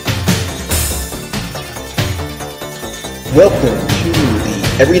Welcome to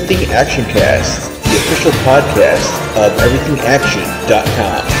the Everything Actioncast, the official podcast of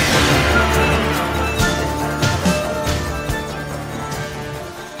everythingaction.com.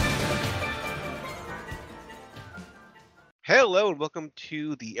 Hello and welcome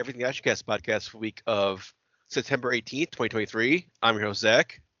to the Everything Actioncast podcast for the week of September 18th, 2023. I'm your host,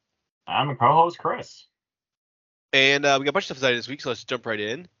 Zach. I'm a co-host, Chris. And we got a bunch of stuff decided this week, so let's jump right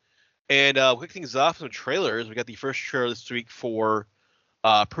in. And we'll kick things off with some trailers. We got the first trailer this week for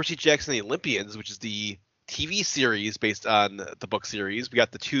Percy Jackson and the Olympians, which is the TV series based on the book series. We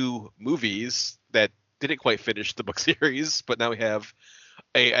got the two movies that didn't quite finish the book series, but now we have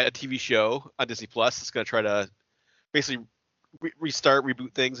a TV show on Disney Plus that's going to try to basically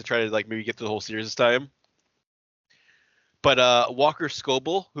reboot things and try to like maybe get through the whole series this time. But Walker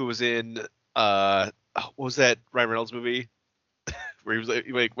Scoble, who was in what was that Ryan Reynolds movie where he was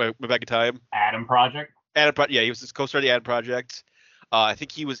like went back in time? Adam Project. Yeah, he was his co-star of the Adam Project. I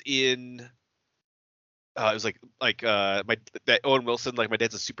think he was in. It was that Owen Wilson, like My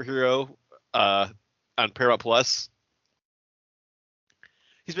Dad's a Superhero, on Paramount Plus.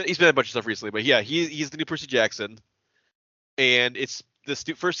 He's been in a bunch of stuff recently, but yeah, he's the new Percy Jackson, and it's this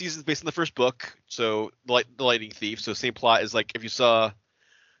first season is based on the first book, so the Lightning Thief. So same plot as like if you saw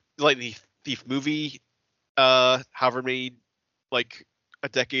the Lightning Thief movie, however many like a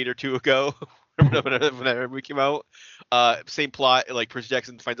decade or two ago, whenever we came out. Same plot. Like Percy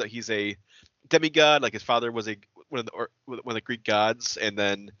Jackson finds out he's a demigod. Like his father was one of the Greek gods, and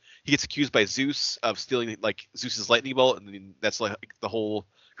then he gets accused by Zeus of stealing like Zeus's lightning bolt, and then that's like the whole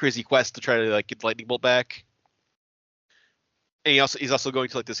crazy quest to try to like get the lightning bolt back. And he's also going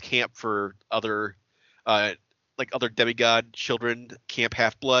to like this camp for other other demigod children, Camp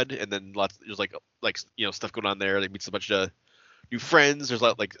Half Blood, and then there's like stuff going on there. They meets a bunch of new friends. There's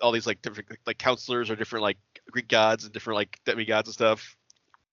like all these like different like counselors or different like Greek gods and different like demigods and stuff.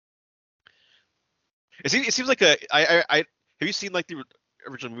 It seems like I have you seen like the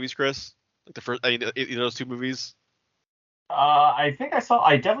original movies, Chris? Like the first, those two movies. I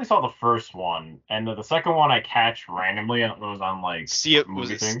definitely saw the first one, and the second one I catch randomly, and it was on like Sea of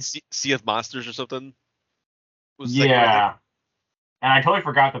Monsters or something. Yeah, and I totally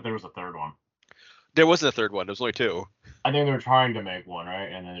forgot that there was a third one. There wasn't a third one. There was only two. I think they were trying to make one,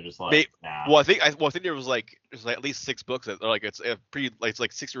 right? And then they're just like, nah. Well, I think there was like at least 6 books. That like it's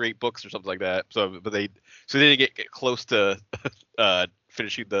like 6 or 8 books or something like that. So they didn't get close to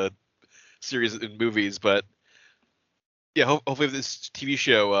finishing the series in movies. But yeah, hopefully if this TV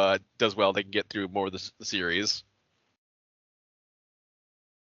show does well, they can get through more of the series.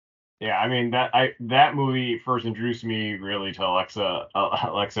 Yeah, I mean that movie first introduced me really to Alexa.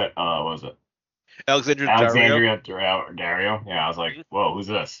 What was it? Alexandria Dario. Yeah, I was like, whoa, who's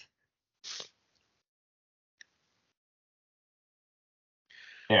this?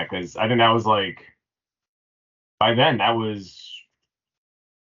 Yeah, because I think that was like, by then that was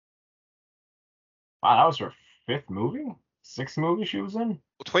her 5th movie, 6th movie she was in.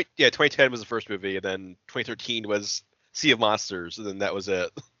 2010 was the first movie, and then 2013 was Sea of Monsters, and then that was it.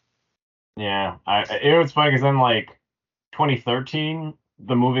 Yeah, it was funny because then like 2013.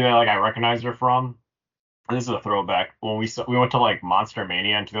 The movie that like I recognized her from, and this is a throwback, when we went to like Monster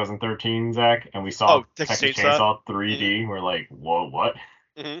Mania in 2013, Zach, and we saw Texas Chainsaw 3D. Mm-hmm. We're like, whoa, what?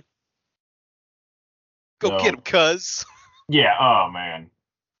 Mm-hmm. Go get him, cuz. Yeah, oh man.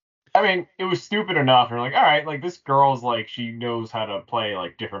 I mean, it was stupid enough. And we're like, all right, like this girl's like, she knows how to play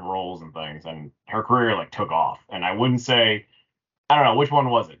like different roles and things, and her career like took off. And I wouldn't say, I don't know, which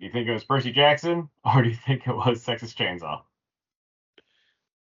one was it? Do you think it was Percy Jackson, or do you think it was Texas Chainsaw?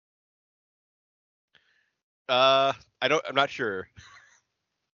 I'm not sure.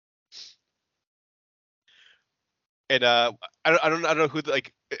 And I don't know who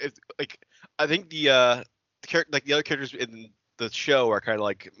I think the other characters in the show are kind of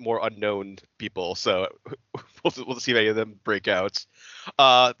like more unknown people, so we'll see if any of them break out.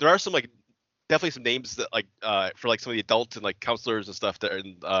 There are some like definitely some names that like for like some of the adults and like counselors and stuff that are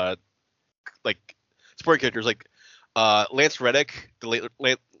in like supporting characters, like Lance Reddick, the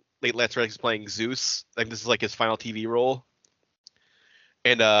late Lance Reddick is playing Zeus. Like this is like his final TV role.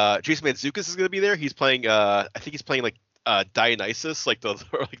 And Jason Mantzoukas is going to be there. He's playing I think he's playing like Dionysus, like the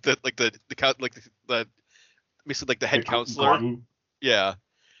basically like the head counselor. Glutton. Yeah.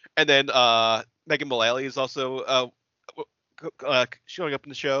 And then Megan Mullally is also showing up in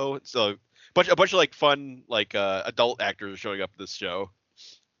the show. So a bunch of like fun like adult actors are showing up in this show.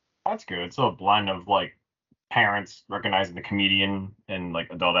 That's good. So a blend of like parents recognizing the comedian and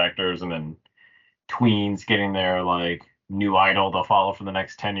like adult actors, and then tweens getting their like new idol they'll follow for the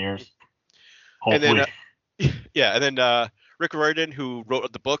next 10 years. Hopefully. Yeah, and then Rick Riordan, who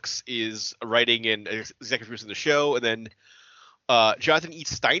wrote the books, is writing and executive producing the show, and then Jonathan E.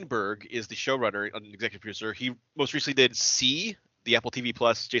 Steinberg is the showrunner and executive producer. He most recently did C, the Apple TV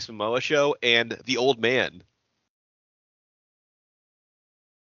Plus Jason Momoa show, and The Old Man.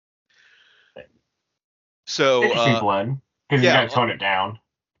 So Interesting blend because he's got to tone it down.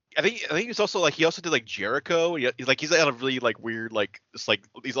 I think he's also like he also did like Jericho. He's on a really like weird like it's like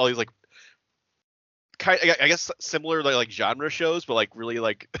these all these like kind I guess similar like genre shows, but like really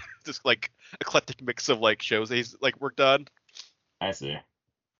like just like eclectic mix of like shows that he's like worked on. I see.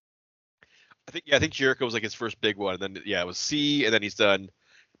 I think Jericho was like his first big one. And then it was C, and then he's done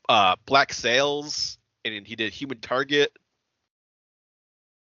Black Sails, and then he did Human Target.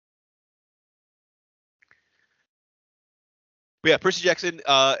 But yeah, Percy Jackson,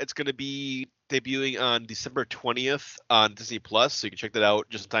 it's going to be debuting on December 20th on Disney Plus, so you can check that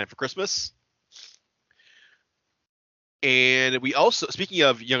out just in time for Christmas. And we also, speaking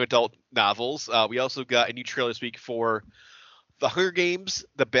of young adult novels, we also got a new trailer this week for The Hunger Games: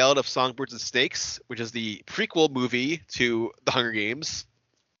 The Ballad of Songbirds and Snakes, which is the prequel movie to The Hunger Games,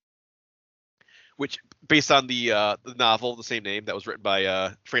 which based on the novel, the same name, that was written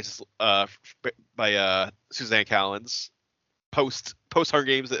by Suzanne Collins. Post Hunger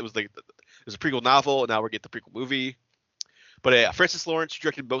Games, it was a prequel novel, and now we're getting the prequel movie. But Francis Lawrence, who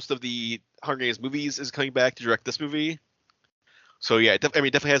directed most of the Hunger Games movies, is coming back to direct this movie. So yeah, it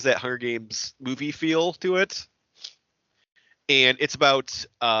definitely has that Hunger Games movie feel to it. And it's about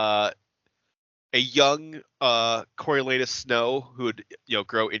a young Coriolanus Snow who would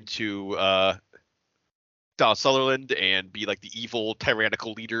grow into Donald Sutherland and be like the evil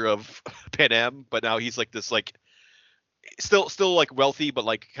tyrannical leader of Panem, but now he's like this like still like wealthy, but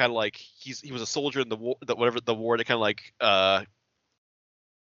like kind of like he was a soldier in the war, the war that kind of like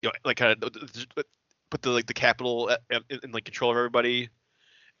like kind of put the capital in like control of everybody.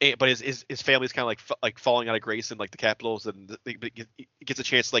 But his family's kind of like falling out of grace in like the capitals, and he gets a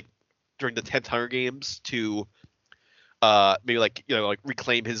chance like during the 10th Hunger Games to maybe like like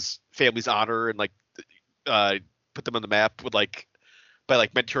reclaim his family's honor and like put them on the map with like by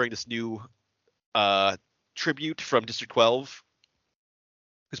like mentoring this new tribute from District 12,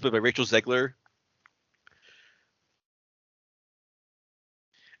 who's played by Rachel Zegler.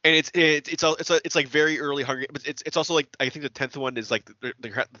 And it's like very early Hunger Games, but it's also like I think the 10th one is like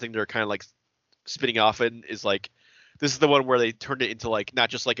the thing they're kind of like spinning off in is like this is the one where they turned it into like not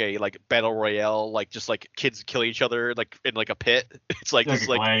just like a like battle royale, like just like kids killing each other like in like a pit. It's like this is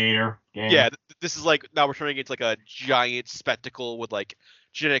like gladiator game. Yeah, this is like now we're turning it into like a giant spectacle with like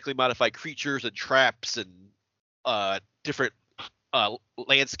genetically modified creatures and traps and different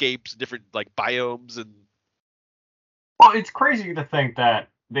landscapes, different like biomes. And well, it's crazy to think that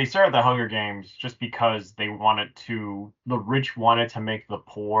they started the Hunger Games just because the rich wanted to make the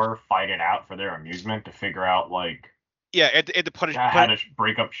poor fight it out for their amusement to figure out like and to punish how to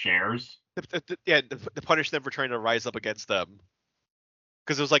break up shares. To punish them for trying to rise up against them.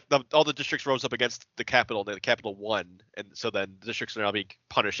 Because it was like all the districts rose up against the capital, and the capital won, and so then the districts are now being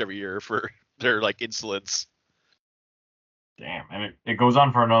punished every year for their like insolence. Damn, and it goes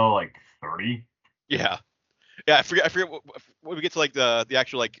on for another like 30. Yeah, I forget when we get to like the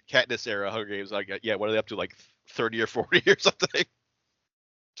actual like Katniss era Hunger Games. Like what are they up to, like 30 or 40 or something?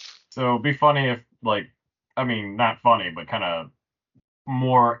 So it'd be funny if like not funny, but kind of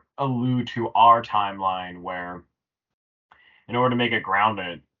more allude to our timeline where, in order to make it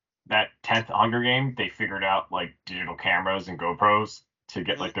grounded, that 10th Hunger Game, they figured out like digital cameras and GoPros to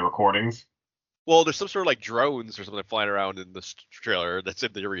get like the recordings. Well, there's some sort of like drones or something flying around in this trailer that's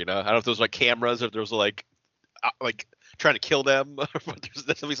in the arena. I don't know if those are like cameras or if there's like trying to kill them. But there's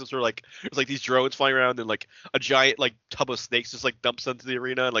definitely some sort of like there's like these drones flying around and like a giant like tub of snakes just like dumps into the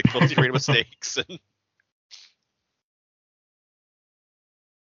arena and like fills the arena with snakes. And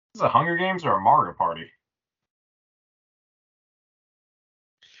Is it Hunger Games or a Mario Party?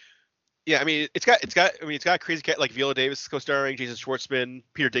 Yeah, I mean it's got crazy cat like Viola Davis co-starring, Jason Schwartzman,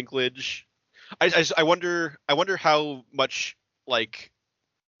 Peter Dinklage. I wonder how much like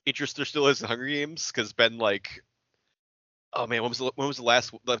interest there still is in Hunger Games, because it's been like, oh man, when was the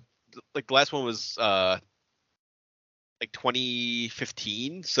last the last one was like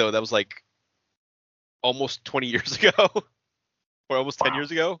 2015, so that was like almost 20 years ago or almost 10 years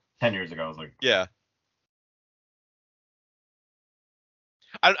ago. 10 years ago, I was like, yeah.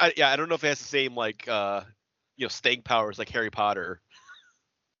 I don't know if it has the same like staying powers like Harry Potter.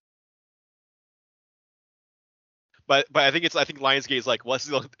 But I think Lionsgate is like,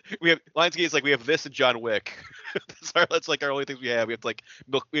 we have this and John Wick. That's like our only things we have. We have to like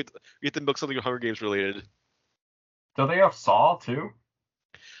we have to milk something with Hunger Games related. Do they have Saw too?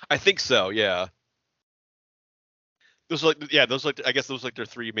 I think so. Yeah. I guess those are like their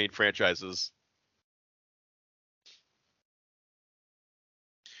three main franchises.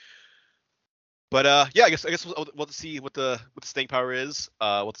 But I guess we'll see what the staying power is.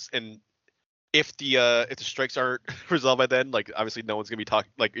 And if the strikes aren't resolved by then, like obviously no one's gonna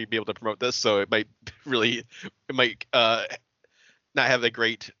be able to promote this, so it might not have a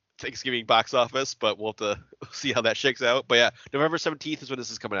great Thanksgiving box office, but we'll have to see how that shakes out. But yeah, November 17th is when this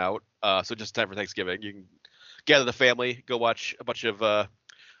is coming out. So just in time for Thanksgiving. You can gather the family, go watch a bunch of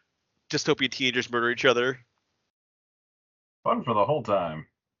dystopian teenagers murder each other. Fun for the whole time.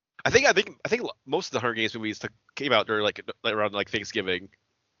 I think most of the Hunger Games movies came out during like around like Thanksgiving.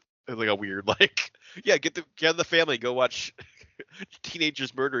 It's like a weird like gather the family, go watch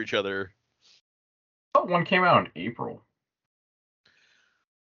teenagers murder each other. I thought one came out in April.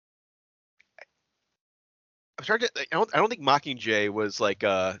 I'm trying to. I don't think Mockingjay was like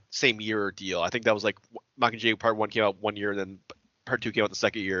a same year deal. I think that was like Mockingjay Part 1 came out one year, and then Part 2 came out the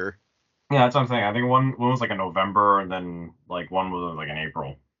second year. Yeah, that's what I'm saying. I think one was like in November, and then like one was like in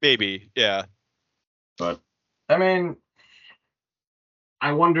April. Maybe, yeah. But I mean,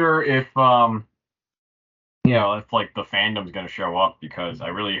 I wonder if if like the fandom's gonna show up, because I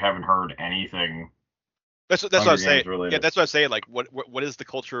really haven't heard anything That's what Hunger I'm saying. Games related. Yeah, that's what I'm saying. Like, what is the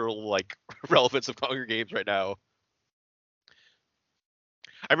cultural like relevance of Hunger Games right now?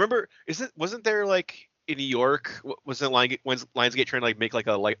 I remember, wasn't there like in New York, wasn't Lionsgate trying to like make like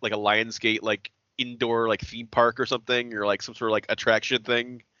a Lionsgate like indoor like theme park or something, or like some sort of like attraction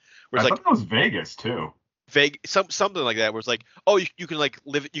thing, where I it's thought like it was Vegas too. something like that, where it's like, oh, you can like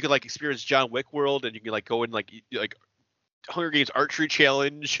you can like experience John Wick World, and you can like go in like Hunger Games archery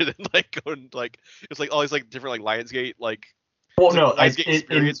challenge, and then like go and like it's like all these like different like Lionsgate like Well, it's like no, Lionsgate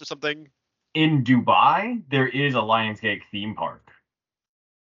experience or something. in Dubai there is a Lionsgate theme park.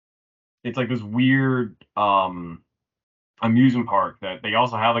 It's like this weird amusement park that they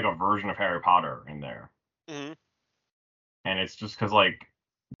also have like a version of Harry Potter in there. Mm-hmm. And it's just because like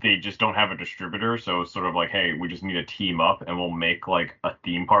they just don't have a distributor, so it's sort of like, hey, we just need to team up and we'll make like a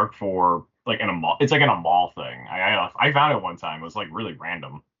theme park for like in a mall. It's like in a mall thing. I found it one time. It was like really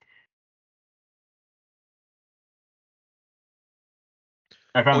random.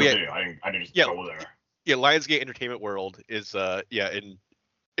 I Oh found the yeah, video. I didn't just yeah, go there. yeah. Lionsgate Entertainment World is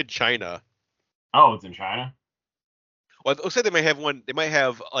in China. Oh, it's in China. Well, it looks like they might have one. They might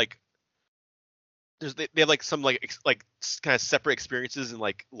have like they have like some like kind of separate experiences in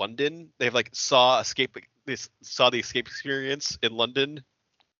like London. They have like saw the escape experience in London,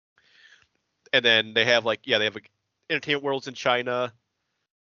 and then they have like entertainment worlds in China.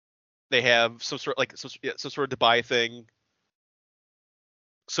 They have some sort of Dubai thing.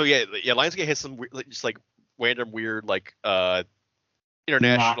 So yeah, Lionsgate has some just like random weird like Not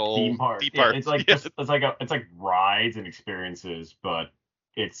international theme park. theme Yeah, parks. it's like Yeah. it's like rides and experiences, but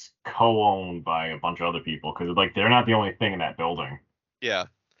it's co-owned by a bunch of other people, because like they're not the only thing in that building. Yeah.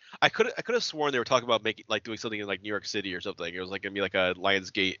 I could have sworn they were talking about making like doing something in like New York City or something. It was like gonna be like a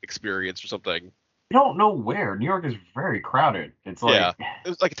Lionsgate experience or something. I don't know where. New York is very crowded. It's Yeah. like It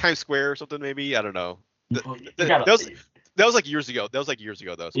was like Times Square or something maybe. I don't know. you That gotta. was like years ago. That was like years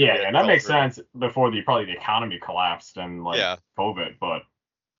ago though. So Yeah, maybe yeah, that that fell makes through. sense before the economy collapsed and like Yeah. COVID. But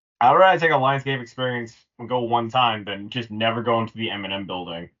I'd rather take a Lionsgate experience and go one time than just never go into the M&M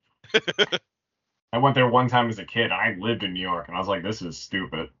building. I went there one time as a kid. And I lived in New York, and I was like, this is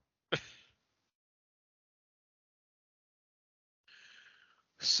stupid.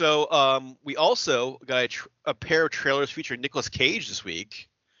 So we also got a pair of trailers featuring Nicolas Cage this week.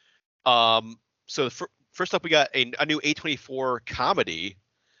 So first up we got a new A24 comedy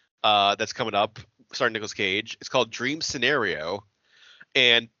that's coming up starring Nicolas Cage. It's called Dream Scenario.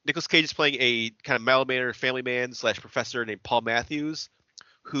 And Nicolas Cage is playing a kind of mild-mannered family man / professor named Paul Matthews,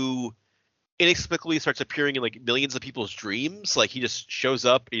 who inexplicably starts appearing in like millions of people's dreams. Like he just shows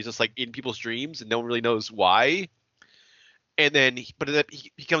up, he's just like in people's dreams, and no one really knows why. And then, but then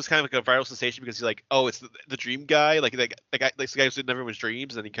he becomes kind of like a viral sensation because he's like, oh, it's the dream guy, like the guy who's in everyone's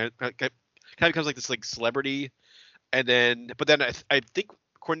dreams, and he kind of becomes like this like celebrity. And then, but then I think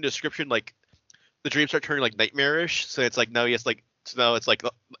according to the description, like the dreams start turning like nightmarish. So it's like now he has like so now it's like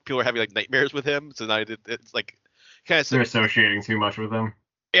people are having like nightmares with him. So now it's like kind of They're associating too much with him.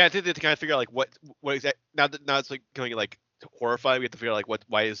 yeah. I think they have to kind of figure out like what exactly now it's like going like horrifying. We have to figure out like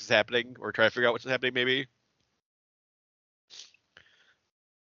why is this happening, or try to figure out what's happening maybe.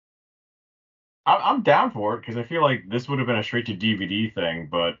 I'm down for it, because I feel like this would have been a straight to DVD thing,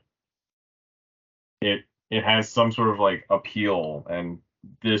 but it has some sort of like appeal, and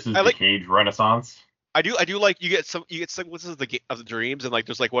this is I the like Cage Renaissance. I do like you get some glimpses of the dreams, and like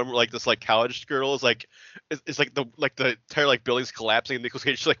there's like one where like this like college girl is like it's like the entire like building's collapsing, and Nicolas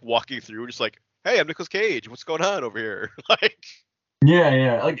Cage just like walking through, just like, hey, I'm Nicolas Cage, what's going on over here? Like,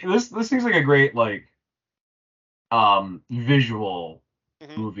 Yeah. Like this seems like a great like visual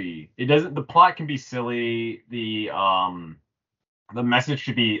mhm. movie. It doesn't. The plot can be silly. The message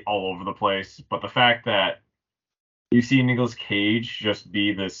should be all over the place, but the fact that you see Nicolas Cage just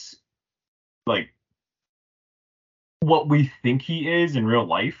be this like what we think he is in real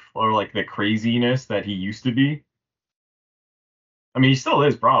life, or like the craziness that he used to be. I mean, he still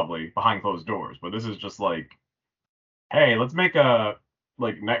is probably behind closed doors, but this is just like, hey, let's make a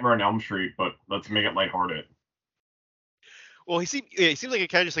like Nightmare on Elm Street, but let's make it lighthearted. Well, he seems like a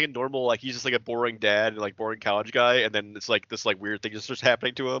kind of just like a normal, like he's just like a boring dad and like boring college guy, and then it's like this like weird thing just starts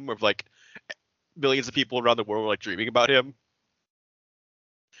happening to him, of like millions of people around the world are like dreaming about him,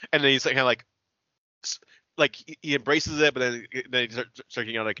 and then he's like kind of like he embraces it, but then he starts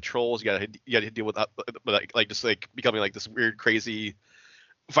getting out of control. So you got to deal with like just like becoming like this weird, crazy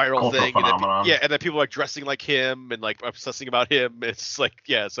viral Cultural thing, and then phenomenon. and then people are like dressing like him and like obsessing about him. It's like,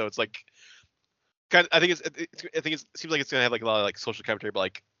 yeah, so it's like kind of, I think it seems like it's gonna have like a lot of like social commentary about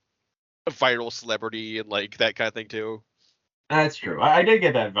like a viral celebrity and like that kind of thing too. That's true. I did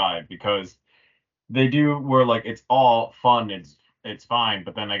get that vibe because they do where like it's all fun, it's fine,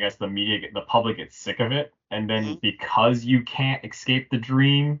 but then I guess the public gets sick of it, and then Hmm. because you can't escape the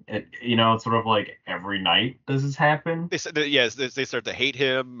dream, it's sort of like every night does this happen. They said that, yes, they start to hate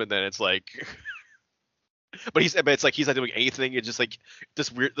him, and then it's like, but it's like he's not doing anything. It's just like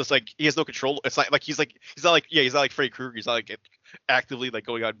this weird, this like he has no control. It's like he's not like Freddy Krueger. He's not like actively like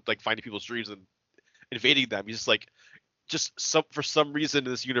going out like finding people's dreams and invading them. He's just like for some reason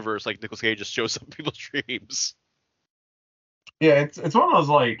in this universe, like Nicolas Cage just shows up people's dreams. Yeah, it's one of those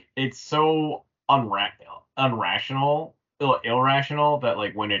like it's so unrational, irrational that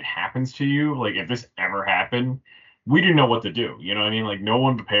like when it happens to you, like if this ever happened, we didn't know what to do. You know what I mean? Like no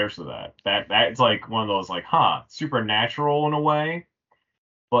one prepares for that. That's like one of those like, supernatural in a way,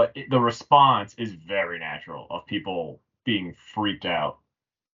 but the response is very natural of people being freaked out.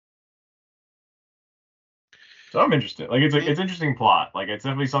 So I'm interested. Like Mhm. it's interesting plot. Like it's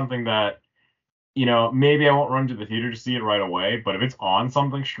definitely something that maybe I won't run to the theater to see it right away, but if it's on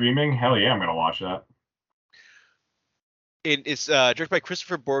something streaming, hell yeah, I'm gonna watch that. And it's directed by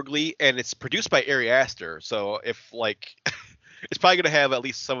Christopher Borgli, and it's produced by Ari Aster. So if like, it's probably gonna have at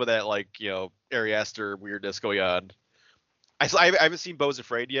least some of that like Ari Aster weirdness going on. I haven't seen Bo's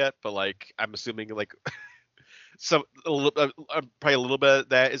Afraid yet, but like I'm assuming like probably a little bit of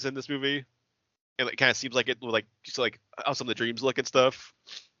that is in this movie, and it kind of seems like it like just like how some of the dreams look and stuff.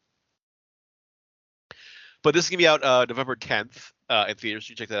 But this is gonna be out November 10th in theaters.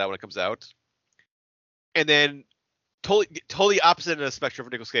 You check that out when it comes out. And then totally opposite end of the spectrum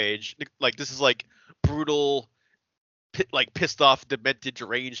for Nicolas Cage. Like this is like brutal, like pissed off, demented,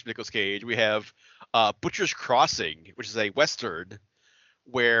 deranged Nicolas Cage. We have Butcher's Crossing, which is a western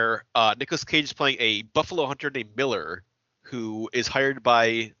where Nicolas Cage is playing a buffalo hunter named Miller, who is hired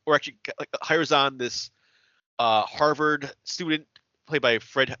by, or actually hires on this Harvard student played by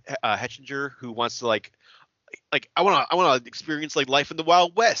Fred Hetchinger, who wants to like I want to experience like life in the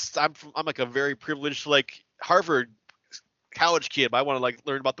Wild West. I'm like a very privileged like Harvard college kid, but I want to like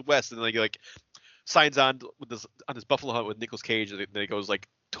learn about the West, and then like signs on with this on this buffalo hunt with Nicolas Cage, and then it goes like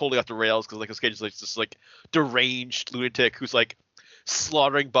totally off the rails because Nicolas Cage is like this like deranged lunatic who's like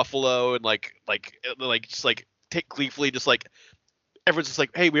slaughtering buffalo and like just like take gleefully just like everyone's just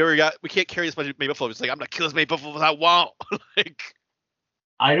like, hey, we can't carry this many buffalo. It's like, I'm gonna kill as many buffalo as I want. Like,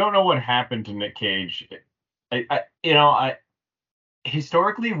 I don't know what happened to Nick Cage. I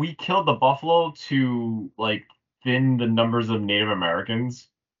historically we killed the buffalo to like thin the numbers of Native Americans.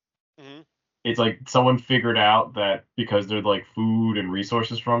 mhm. It's like someone figured out that because they're like food and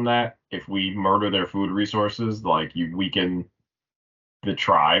resources from that, if we murder their food resources, like you weaken the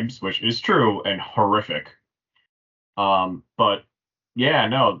tribes, which is true and horrific. But yeah,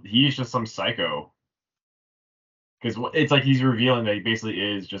 no, he's just some psycho because it's like he's revealing that he basically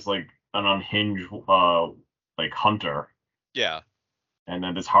is just like an unhinged like hunter, Yeah. and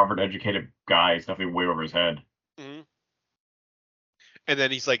then this Harvard educated guy is definitely way over his head. Mhm. And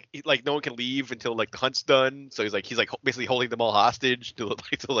then like no one can leave until like the hunt's done. So he's like basically holding them all hostage to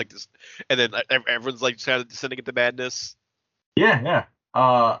like this, and then everyone's like kind of descending into madness. Yeah.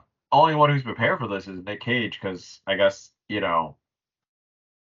 Uh, Only one who's prepared for this is Nick Cage because I guess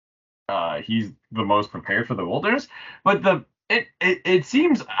he's the most prepared for the wilderness. But it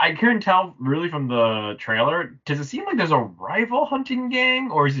seems I couldn't tell really from the trailer. Does it seem like there's a rival hunting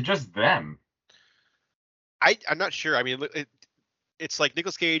gang or is it just them? I'm not sure. I mean, it's like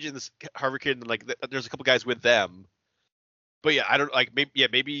Nicolas Cage and this Harvard kid, and like there's a couple guys with them. But yeah, I don't like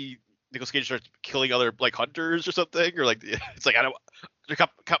maybe Nicolas Cage starts killing other like hunters or something, or like it's like I don't we got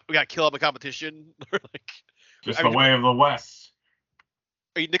to kill up a competition or like Just I the mean, way of the West.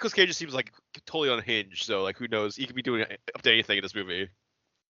 I mean, Nicolas Cage just seems like totally unhinged, so like who knows? He could be doing up to anything in this movie.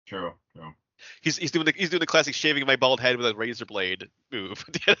 True. He's doing the classic shaving my bald head with a razor blade move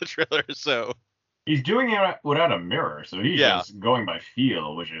at the end of the trailer. So He's doing it without a mirror, so he's Yeah. just going by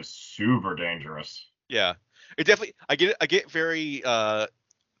feel, which is super dangerous. yeah, it definitely I get very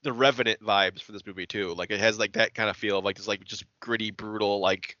the Revenant vibes for this movie too. Like it has like that kind of feel of like this like just gritty, brutal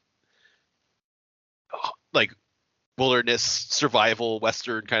like wilderness survival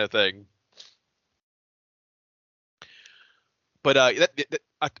western kind of thing. But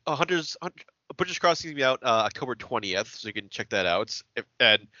Hunter's Butcher's Crossing is gonna be out October 20th, so you can check that out.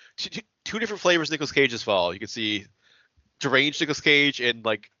 And two different flavors of Nicolas Cage this fall. You can see deranged Nicolas Cage and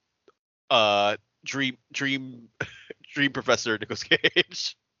like dream professor Nicolas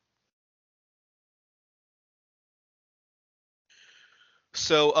Cage.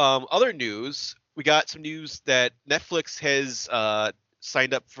 So other news, we got some news that Netflix has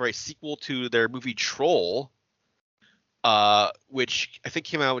signed up for a sequel to their movie Troll, which I think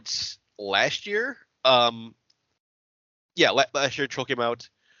came out last year. Last year Troll came out.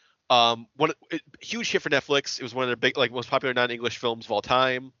 Huge hit for Netflix. It was one of their big, like, most popular non-English films of all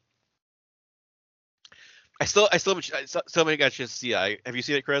time. I still haven't got a chance to see it. Have you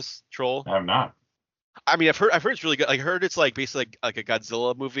seen it, Chris? Troll? I have not. I mean, I've heard it's really good. I heard it's like basically like a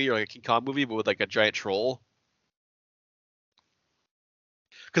Godzilla movie or like a King Kong movie, but with like a giant troll.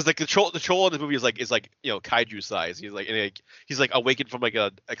 Because like the troll in the movie is like kaiju size. He's like awakened from like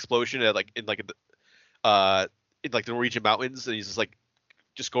a explosion at like in like the Norwegian mountains, and he's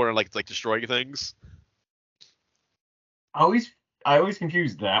just going around like destroying things. I always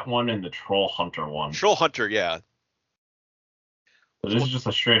confuse that one and the Troll Hunter one. Troll Hunter, yeah. So this is just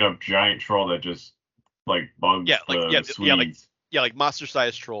a straight up giant troll that just like bugs the Swedes. Like monster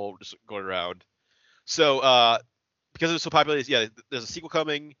sized troll just going around. So because it was so popular, there's a sequel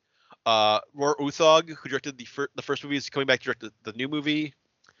coming. Roar Uthog, who directed the first movie, is coming back to direct the new movie.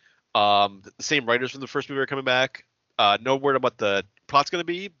 The same writers from the first movie are coming back. No word on what the plot's going to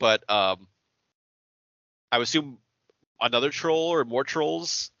be, but I would assume another troll or more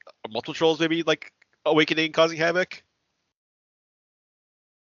trolls, or multiple trolls, maybe like awakening, causing havoc.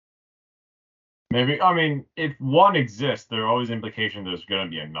 Maybe. I mean, if one exists, there are always implications there's going to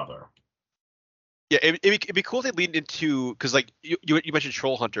be another. Yeah, it'd be cool if they leaned into, because like you mentioned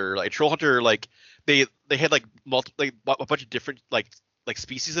Troll Hunter, like Troll Hunter, like they had like a bunch of different like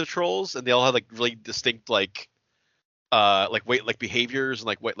species of trolls, and they all had like really distinct like behaviors and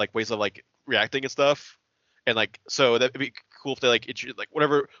like ways of like reacting and stuff, and like so that'd be cool if they like introduce like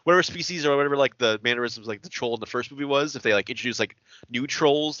whatever species or whatever like the mannerisms like the troll in the first movie was, if they like introduce like new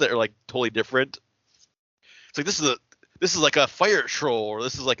trolls that are like totally different. It's like this is like a fire troll, or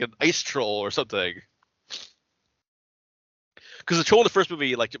this is like an ice troll or something. Because the troll in the first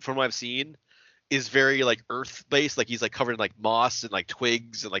movie, like from what I've seen, is very like earth based. Like he's like covered in like moss and like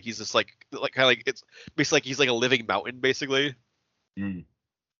twigs, and like he's just like kind of like, it's basically like he's like a living mountain basically. I mean,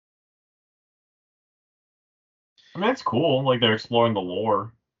 it's cool. Like they're exploring the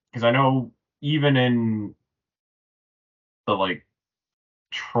lore, because I know even in the like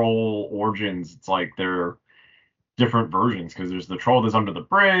troll origins, it's like they're different versions, because there's the troll that's under the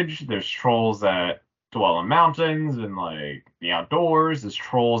bridge, there's trolls that dwell in mountains and like the outdoors, there's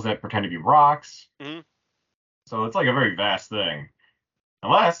trolls that pretend to be rocks. Mm-hmm. So it's like a very vast thing.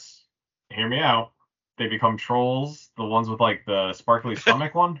 Unless, hear me out, they become trolls, the ones with like the sparkly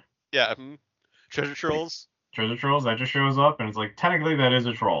stomach one. Yeah. Treasure trolls. Treasure trolls, that just shows up, and it's like technically that is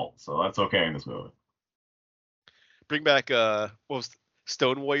a troll, so that's okay in this movie. Bring back what was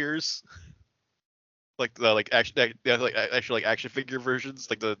Stone Warriors, like the like action, like actual like action figure versions,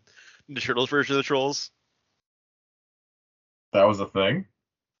 like the Ninja Turtles version of the trolls. That was a thing.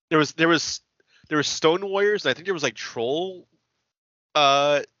 There was Stone Warriors, and I think there was like troll,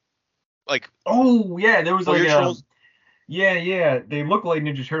 like oh yeah, there was like trolls. Yeah, they look like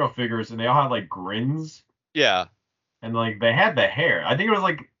Ninja Turtle figures, and they all had like grins. Yeah. And like they had the hair. I think it was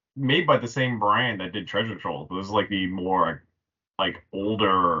like made by the same brand that did Treasure Trolls. But it was like the more like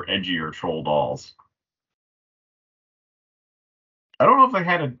older, edgier troll dolls. I don't know if they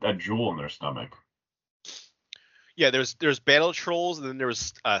had a jewel in their stomach. Yeah, there's battle trolls, and then there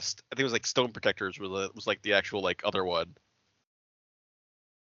was I think it was like Stone Protectors was like the actual like other one.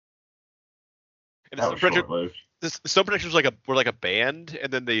 And That was short-lived. the Stone Protectors were like a band,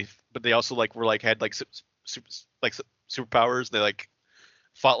 and then they also like were like had like super, like superpowers. They like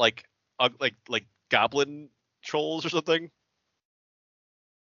fought like goblin trolls or something.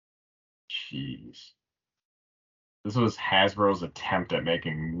 Jeez. This was Hasbro's attempt at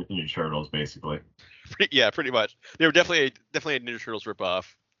making Ninja Turtles, basically. Yeah, pretty much. They were definitely a Ninja Turtles ripoff.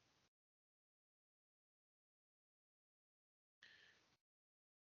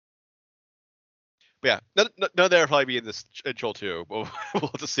 But yeah, none of that will probably be in this in Troll 2. We'll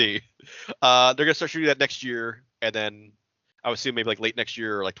have to see. They're gonna start shooting that next year, and then I would assume maybe like late next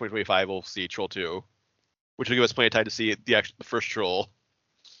year or like 2025 we'll see Troll 2, which will give us plenty of time to see the first Troll.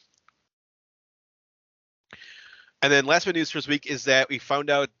 And then last bit of news for this week is that we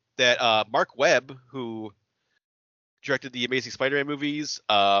found out that Mark Webb, who directed the Amazing Spider-Man movies,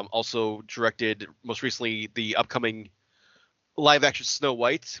 also directed most recently the upcoming live-action Snow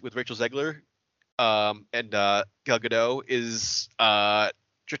White with Rachel Zegler, and Gal Gadot, is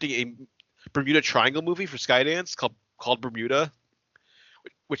directing a Bermuda Triangle movie for Skydance called Bermuda,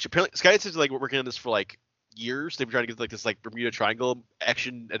 which apparently Skydance is like working on this for like years. They've been trying to get like this like Bermuda Triangle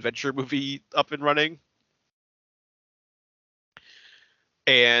action adventure movie up and running.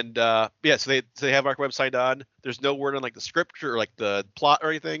 And yeah, so they have Mark Webb signed on. There's no word on like the script or like the plot or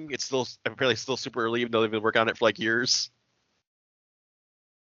anything. It's still apparently still super early, even though they've been working on it for like years.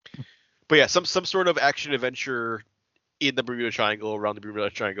 But yeah, some sort of action adventure in the Bermuda Triangle, around the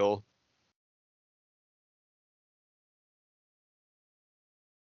Bermuda Triangle.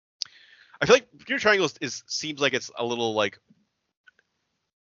 I feel like Bermuda Triangle seems like it's a little like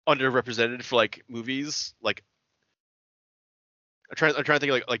underrepresented for like movies. Like I'm trying to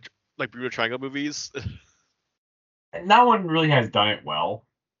think of like Bermuda Triangle movies. No one really has done it well.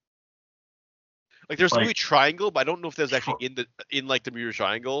 Like there's the Like, movie Triangle, but I don't know if that's actually in like the Bermuda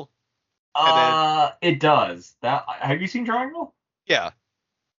Triangle. It does. That have you seen Triangle? Yeah.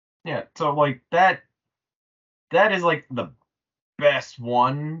 Yeah. So like that is like the best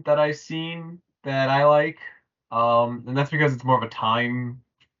one that I've seen that I like. And that's because it's more of a time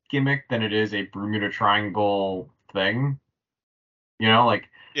gimmick than it is a Bermuda Triangle thing. You know, like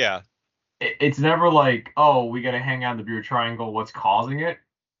Yeah. it's never like, oh, we gotta hang out in the Bermuda Triangle. What's causing it?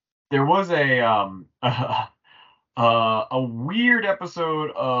 There was a weird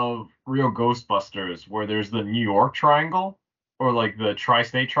episode of Real Ghostbusters where there's the New York Triangle or like the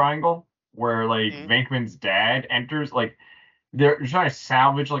Tri-State Triangle where like Venkman's dad enters, like they're trying to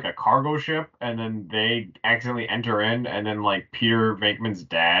salvage like a cargo ship and then they accidentally enter in and then like Peter Venkman's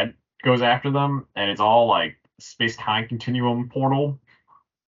dad goes after them and it's all like space-time continuum portal.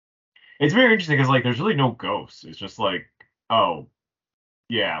 It's very interesting because like there's really no ghosts. It's just like, oh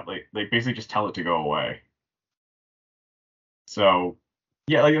yeah, like they basically just tell it to go away. So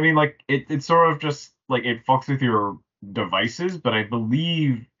yeah, like I mean, like it's sort of just like it fucks with your devices, but I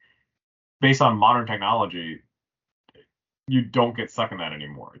believe based on modern technology, you don't get stuck in that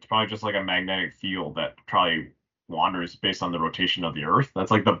anymore. It's probably just like a magnetic field that probably wanders based on the rotation of the Earth. That's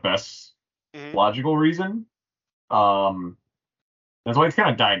like the best logical reason. That's why it's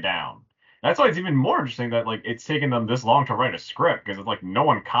kind of died down. That's why it's even more interesting that like it's taken them this long to write a script because it's like no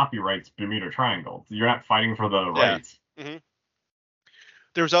one copyrights Bermuda Triangle. You're not fighting for the rights. Mm-hmm.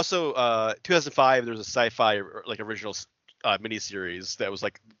 There was also 2005. There was a sci-fi like original miniseries that was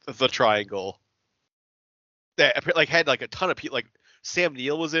like the Triangle. That like had like a ton of people. Like Sam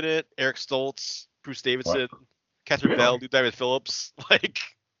Neill was in it, Eric Stoltz, Bruce Davidson, Catherine Bell, Lou Diamond Phillips. Like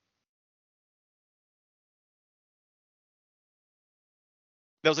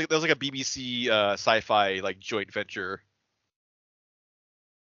that was like a BBC sci-fi like joint venture.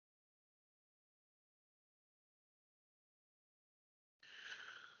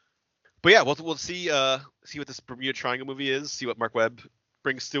 But yeah, we'll see what this Bermuda Triangle movie is. See what Mark Webb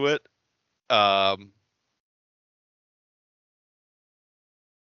brings to it.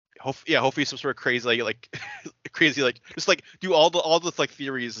 Hopefully some sort of crazy like crazy like just like do all the like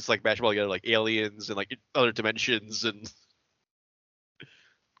theories just like mash them all together, like aliens and like other dimensions and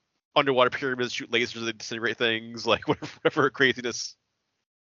underwater pyramids shoot lasers that disintegrate things, like whatever craziness.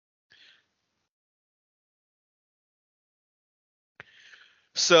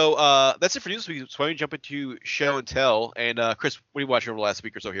 So that's it for news this week. So why don't we jump into show and tell? And Chris, what are you watching over the last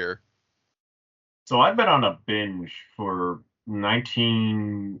week or so here? So I've been on a binge for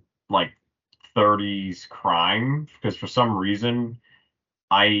 1930s crime because for some reason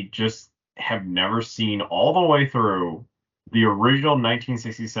I just have never seen all the way through the original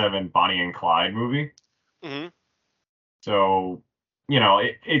 1967 Bonnie and Clyde movie. Mm-hmm. So, you know,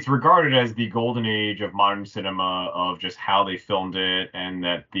 it's regarded as the golden age of modern cinema of just how they filmed it and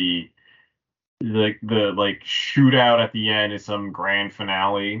that the like shootout at the end is some grand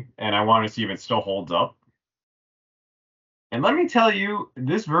finale and I want to see if it still holds up. And let me tell you,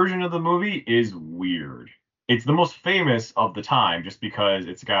 this version of the movie is weird. It's the most famous of the time just because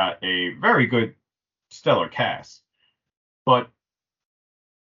it's got a very good stellar cast. But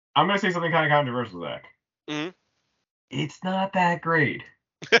I'm going to say something kind of controversial, Zach. Mm-hmm. It's not that great.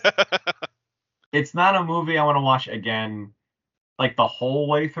 It's not a movie I want to watch again, like the whole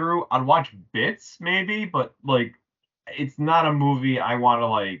way through. I'd watch bits maybe, but like it's not a movie I want to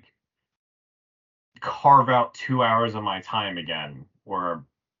like carve out 2 hours of my time again. Or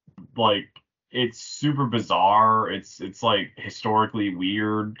like it's super bizarre. It's like historically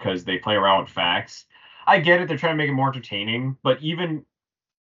weird because they play around with facts. I get it, they're trying to make it more entertaining, but even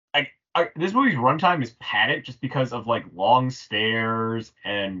this movie's runtime is padded just because of like long stares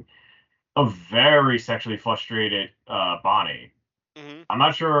and a very sexually frustrated Bonnie. Mm-hmm. I'm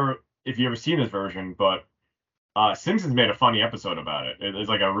not sure if you ever seen this version, but Simpsons made a funny episode about it. It's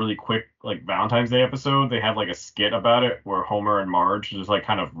like a really quick like Valentine's Day episode. They have like a skit about it where Homer and Marge just like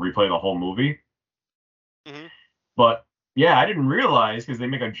kind of replay the whole movie. Mm-hmm. But yeah, I didn't realize because they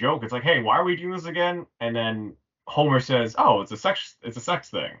make a joke. It's like, hey, why are we doing this again? And then Homer says, oh, it's a sex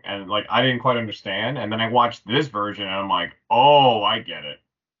thing. And like I didn't quite understand. And then I watched this version and I'm like, oh, I get it.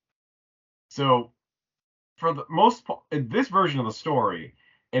 So for the most part, this version of the story,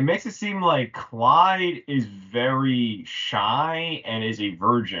 it makes it seem like Clyde is very shy and is a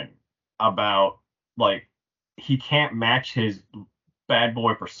virgin about like he can't match his bad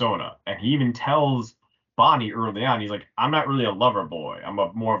boy persona. And he even tells Bonnie early on, he's like, I'm not really a lover boy.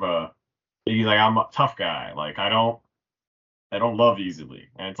 He's like, I'm a tough guy. Like I don't love easily.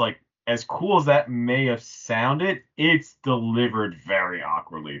 And it's like, as cool as that may have sounded, it's delivered very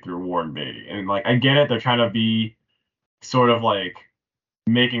awkwardly through Warren Beatty. And like, I get it, they're trying to be sort of like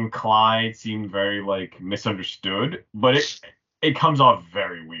making Clyde seem very like misunderstood, but it comes off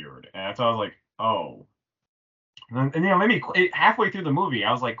very weird. And that's why I was like, oh. And you know, maybe halfway through the movie,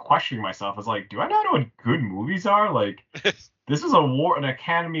 I was like questioning myself. I was like, do I not know what good movies are? Like, this is an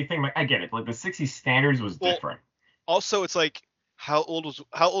Academy thing. Like, I get it. Like the '60s standards was Well, different. also, it's like how old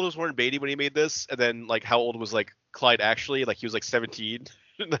was Warren Beatty when he made this, and then like how old was like Clyde actually? Like he was like 17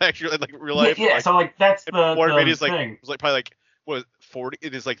 actually, like real life. Yeah. Like, So like that's Warren the Beatty's like thing. was like probably like what 40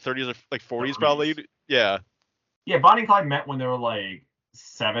 in his like 30s or like 40s 30s. probably. Yeah. Yeah, Bonnie and Clyde met when they were like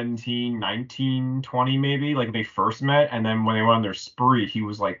 17, 19, 20 maybe, like they first met, and then when they went on their spree, he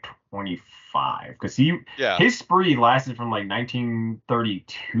was like 25 because Yeah. his spree lasted from like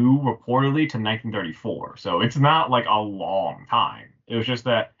 1932 reportedly to 1934. So it's not like a long time. It was just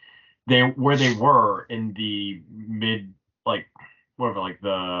that where they were in the mid like whatever like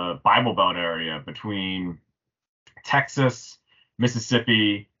the Bible Belt area between Texas,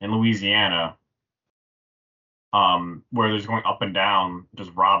 Mississippi, and Louisiana, where there's going up and down,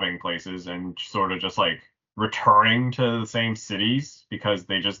 just robbing places and sort of just like returning to the same cities because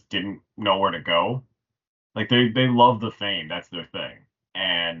they just didn't know where to go. Like they love the fame, that's their thing.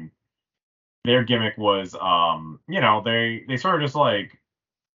 And their gimmick was they sort of just like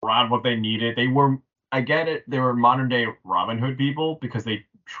robbed what they needed. I get it, they were modern day Robin Hood people because they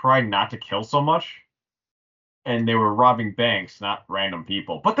tried not to kill so much and they were robbing banks, not random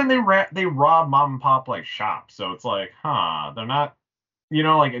people. But then they rob mom and pop like shops, so it's like, they're not,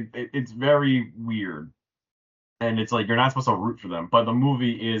 like it's very weird, and it's like you're not supposed to root for them. But the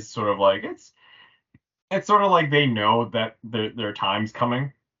movie is sort of like it's sort of like they know that their time's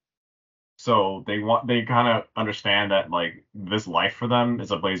coming, so they kind of understand that like this life for them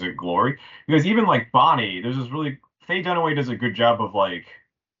is a blaze of glory. Because even like Bonnie, there's this really Faye Dunaway does a good job of like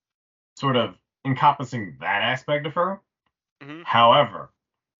sort of encompassing that aspect of her. Mm-hmm. However,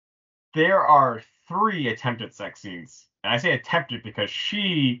 there are 3 attempted sex scenes. And I say attempted because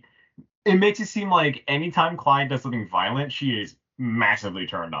it makes it seem like anytime Clyde does something violent, she is massively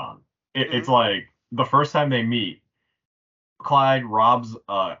turned on. It's Mm-hmm. like the first time they meet, Clyde robs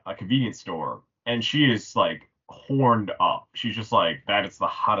a convenience store and she is like horned up. She's just like, that is the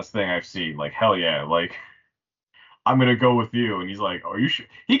hottest thing I've seen. Like, hell yeah. Like, I'm gonna go with you. And he's like, are you sure?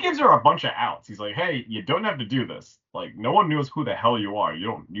 He gives her a bunch of outs. He's like, hey, you don't have to do this. Like, no one knows who the hell you are.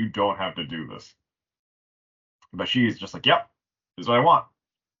 You don't have to do this. But she's just like, yep, this is what I want.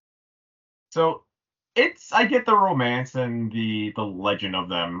 So I get the romance and the legend of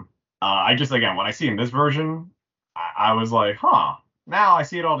them. I just again when I see in this version, I was like, huh. Now I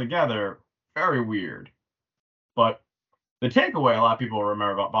see it all together. Very weird. But the takeaway a lot of people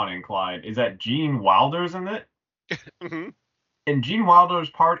remember about Bonnie and Clyde is that Gene Wilder's in it. Mm-hmm. And Gene Wilder's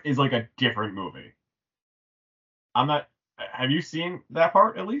part is like a different movie. I'm not. Have you seen that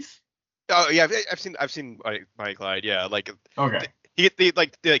part at least? Oh yeah, I've seen my Clyde. Yeah, like Okay.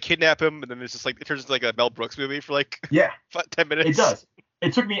 they kidnap him, and then it's just like it turns into like a Mel Brooks movie for like Yeah, 10 minutes. it does.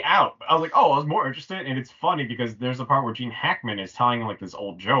 It took me out. I was like, oh, I was more interested, and it's funny because there's a part where Gene Hackman is telling like this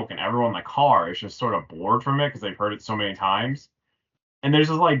old joke, and everyone in the car is just sort of bored from it because they've heard it so many times. And there's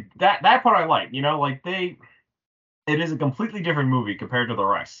just like that part I like, like it is a completely different movie compared to the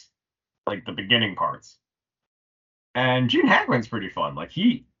rest, like the beginning parts. And Gene Hackman's pretty fun. Like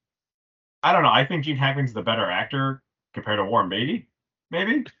I don't know, I think Gene Hackman's the better actor compared to Warren Beatty,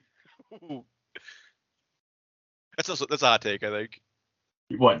 maybe. That's a hot take, I think.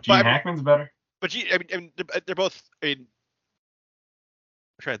 What, Gene Hackman's better? But I mean, they're both. I mean, I'm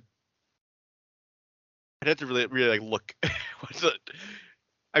trying. I'd have to really like look.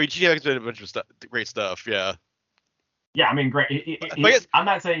 I mean, Gene Hackman's been in a bunch of great stuff. Yeah. Yeah, I mean, great. I'm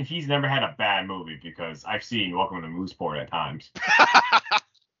not saying he's never had a bad movie because I've seen Welcome to Mooseport at times.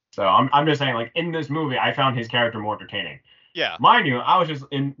 So I'm just saying, like, in this movie, I found his character more entertaining. Yeah. Mind you, I was just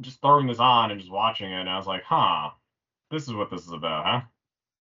throwing this on and just watching it, and I was like, this is what this is about, huh?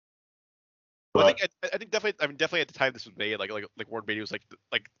 Well, I think definitely. I mean, definitely at the time this was made, like Warren Beatty was like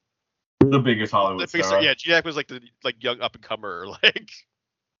the biggest Hollywood star. Yeah, Gene Hackman was like the young up and comer. Like,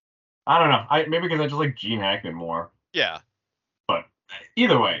 I don't know. Maybe because I just like Gene Hackman more. Yeah. But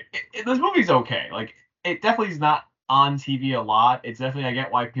either way, this movie's okay. Like, it definitely is not on TV a lot. It's definitely, I get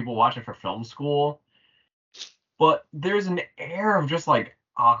why people watch it for film school. But there's an air of just like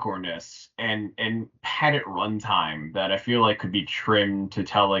awkwardness and padded runtime that I feel like could be trimmed to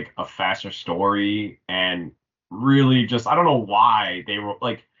tell like a faster story, and really just, I don't know why they were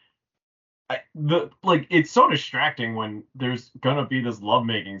like it's so distracting when there's gonna be this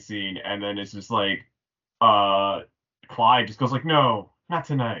lovemaking scene and then it's just like Clyde just goes like, no, not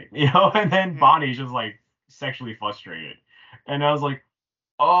tonight, and then Bonnie's just like sexually frustrated, and I was like,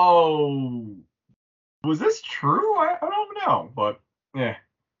 oh, was this true? I don't know, but yeah,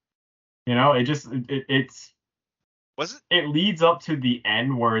 it's was it? It leads up to the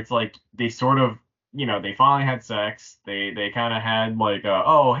end where it's like they sort of, they finally had sex. They kind of had like,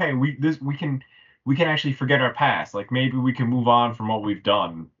 oh, hey, we can actually forget our past. Like, maybe we can move on from what we've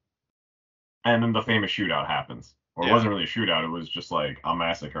done. And then the famous shootout happens. Or It wasn't really a shootout. It was just like a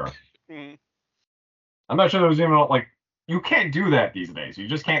massacre. Mm-hmm. I'm not sure there was even like, you can't do that these days. You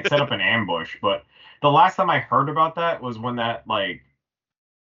just can't set up an ambush. But the last time I heard about that was when that guy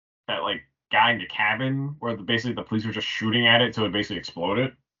in the cabin where basically the police were just shooting at it so it basically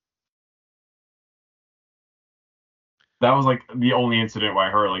exploded. That was like the only incident where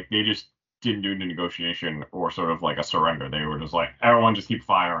I heard like they just didn't do the negotiation or sort of like a surrender. They were just like, everyone just keep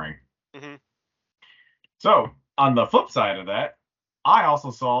firing. Mm-hmm. So on the flip side of that, I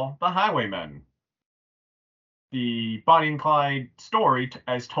also saw The Highwaymen, the Bonnie and Clyde story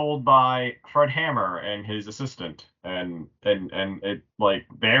as told by Fred Hammer and his assistant, and it like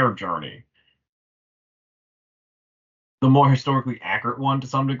their journey. The more historically accurate one to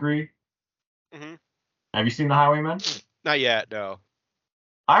some degree. Mm-hmm. Have you seen The Highwaymen? Not yet, no.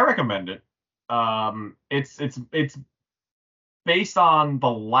 I recommend it. It's based on the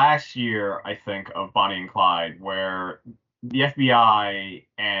last year, I think, of Bonnie and Clyde, where the FBI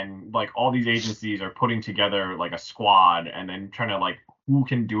and like all these agencies are putting together like a squad and then trying to like who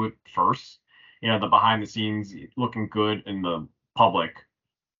can do it first. The behind the scenes looking good in the public,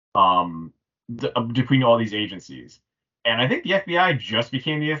 between all these agencies. And I think the FBI just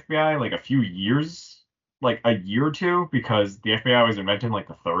became the FBI like a few years, like a year or two, because the FBI was invented in like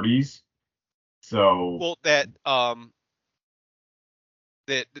the 30s. So well, that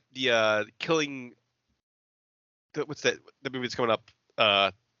the killing. What's that? The movie that's coming up.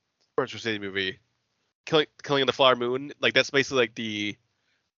 Virtual City movie. Killing on the Flower Moon. Like that's basically like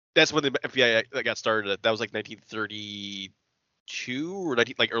that's when the FBI got started. That was like 1932 or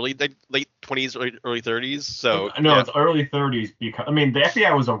late 20s, early 30s. So no, it's early 30s because I mean the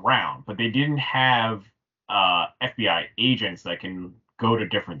FBI was around, but they didn't have FBI agents that can go to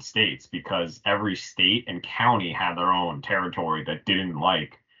different states because every state and county had their own territory that didn't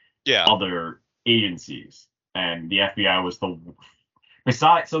like other agencies, and the FBI was the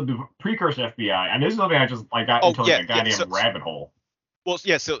precursor FBI, and this is something I got into a goddamn rabbit hole. Well,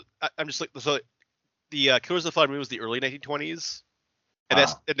 yeah, so I'm just like, so the Killers of the Flower Moon was the early 1920s, and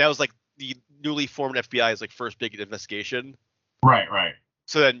that was like the newly formed FBI's like first big investigation. Right.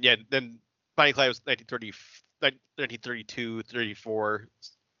 So then Bonnie and Clyde was 1932, 34.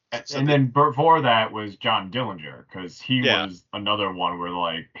 And then before that was John Dillinger, because he was another one where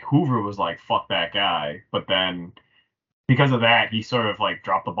like Hoover was like, fuck that guy, but then because of that he sort of like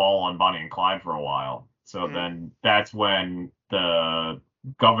dropped the ball on Bonnie and Clyde for a while. So then that's when the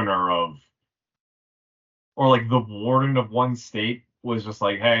governor of or like the warden of one state was just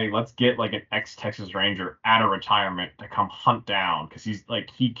like, hey, let's get like an ex-Texas Ranger out of retirement to come hunt down, because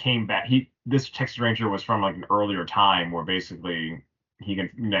he came back. This Texas Ranger was from like an earlier time where basically he can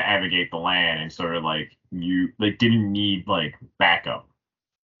navigate the land, and sort of like they didn't need like backup,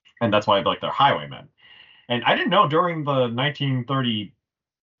 and that's why like they're highwaymen. And I didn't know during the 1932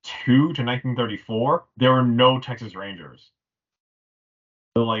 to 1934 there were no Texas Rangers.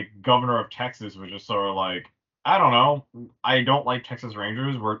 The like governor of Texas was just sort of like, I don't know, I don't like Texas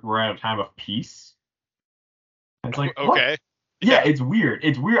Rangers. We're at a time of peace. And it's like, what? Okay. Yeah, it's weird.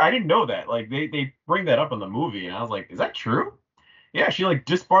 It's weird. I didn't know that. Like they bring that up in the movie, and I was like, is that true? Yeah, she like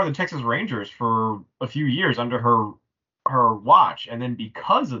disbarred the Texas Rangers for a few years under her watch, and then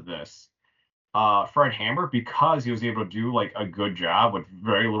because of this, Fred Hammer, because he was able to do like a good job with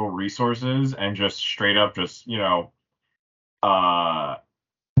very little resources and just straight up just uh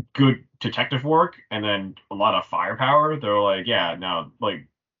good detective work and then a lot of firepower, they're like, yeah, no, like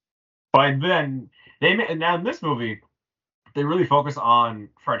by then now in this movie they really focus on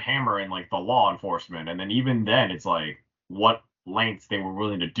Fred Hammer and like the law enforcement, and then even then it's like what lengths they were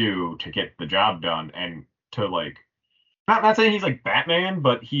willing to do to get the job done, and to like not saying he's like Batman,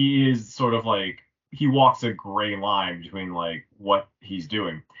 but he is sort of like he walks a gray line between like what he's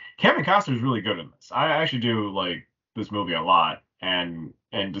doing. Kevin Costner is really good in this. I actually do like this movie a lot, and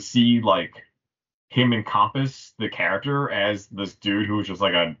to see like him encompass the character as this dude who was just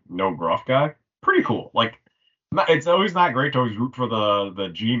like a no gruff guy, pretty cool. Like it's always not great to always root for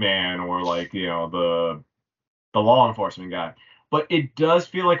the G-man or like the law enforcement guy, but it does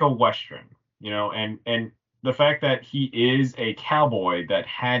feel like a Western, and the fact that he is a cowboy that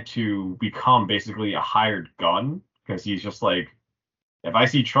had to become basically a hired gun, because he's just like, if I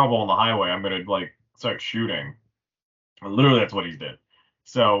see trouble on the highway, I'm gonna like start shooting. Literally, that's what he did.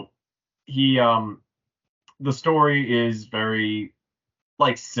 So he the story is very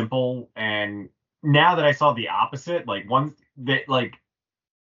like simple, and now that I saw the opposite, like one that like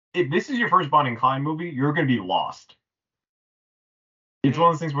if this is your first Bonnie and Clyde movie, you're gonna be lost. It's one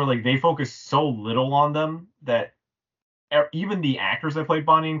of those things where like they focus so little on them that even the actors that played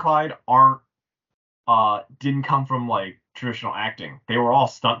Bonnie and Clyde aren't didn't come from like traditional acting. They were all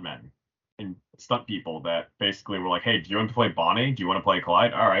stuntmen and stunt people that basically were like, hey, do you want to play Bonnie? Do you want to play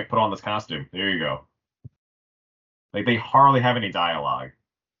Clyde? All right, put on this costume. There you go. Like they hardly have any dialogue.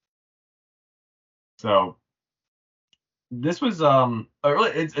 So this was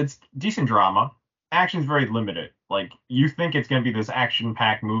it's decent drama. Action's very limited. Like you think it's gonna be this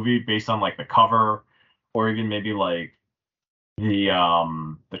action-packed movie based on like the cover or even maybe like the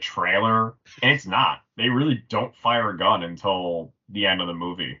trailer, and it's not. They really don't fire a gun until the end of the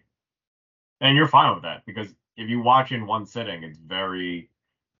movie. And you're fine with that because if you watch in one sitting, it's very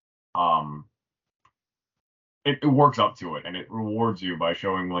um it works up to it and it rewards you by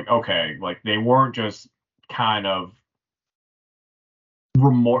showing like, okay, like they weren't just kind of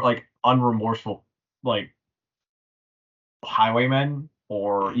unremorseful like highwaymen,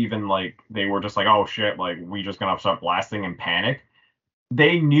 or even like they were just like, oh shit, like we just gonna start blasting and panic.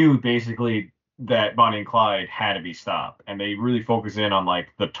 They knew basically that Bonnie and Clyde had to be stopped, and they really focus in on like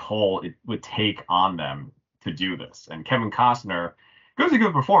the toll it would take on them to do this. And Kevin Costner gives a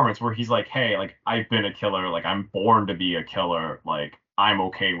good performance where he's like, hey, like I've been a killer, like I'm born to be a killer, like I'm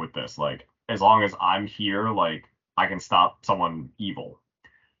okay with this, like as long as I'm here, like I can stop someone evil.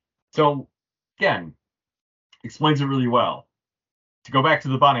 So again, explains it really well. To go back to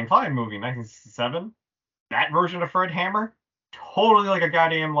the Bonnie and Clyde movie in 1967, that version of Fred Hammer, totally like a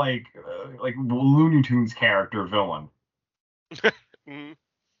goddamn like Looney Tunes character villain. Mm-hmm.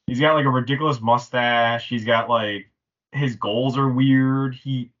 He's got like a ridiculous mustache. He's got like his goals are weird.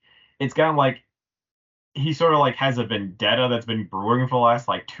 It's kind of like he sort of like has a vendetta that's been brewing for the last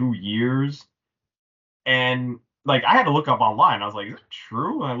like 2 years. And like I had to look up online. I was like, is it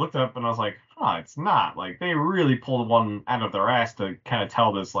true? And I looked up and I was like, huh, it's not. Like they really pulled one out of their ass to kind of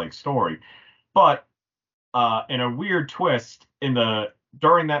tell this like story. But in a weird twist,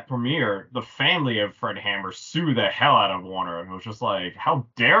 during that premiere, the family of Fred Hammer sued the hell out of Warner, and it was just like, how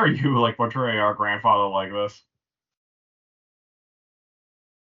dare you like portray our grandfather like this?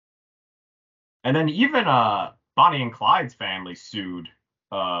 And then even Bonnie and Clyde's family sued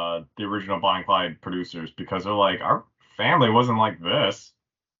the original Bonnie and Clyde producers because they're like, our family wasn't like this.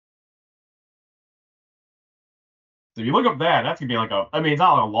 So if you look up that's gonna be like I mean, it's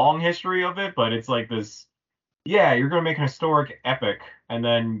not like a long history of it, but it's like this. Yeah, you're gonna make an historic epic, and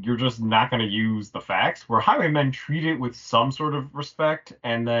then you're just not gonna use the facts. Where Highwaymen treat it with some sort of respect,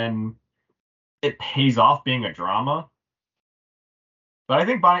 and then it pays off being a drama. But I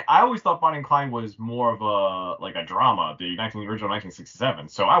think I always thought Bonnie and Clyde was more of a drama, the original 1967.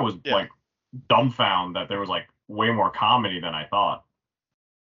 So I was Yeah. dumbfounded that there was way more comedy than I thought.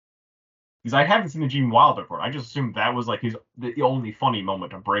 Because I haven't seen the Gene Wilder part. I just assumed that was the only funny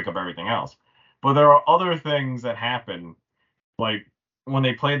moment to break up everything else. But there are other things that happen, like when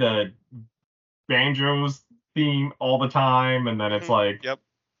they play the banjos theme all the time, and then it's Yep.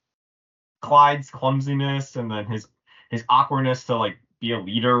 Clyde's clumsiness, and then his awkwardness to be a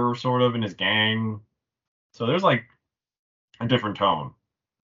leader sort of in his gang. So there's a different tone.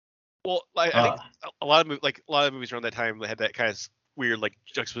 Well, I think a lot of movies around that time had that kind of weird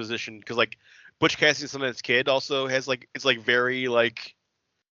juxtaposition because Butch Cassidy and Sundance Kid also has it's very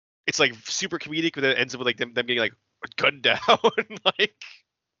it's super comedic, but then it ends up with them getting gunned down.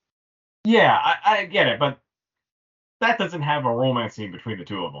 Yeah, I get it, but that doesn't have a romance scene between the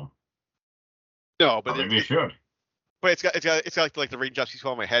two of them. No, but maybe it should. But it's got the raindrops keep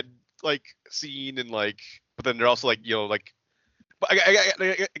falling on my head scene, and but then they're also but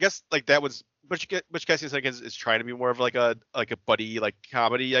I guess that was Butch Cassidy is trying to be more of a buddy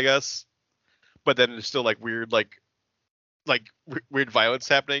comedy, I guess, but then there's still weird weird violence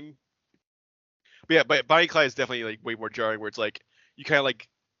happening. But yeah, but Bonnie and Clyde is definitely way more jarring, where it's you kind of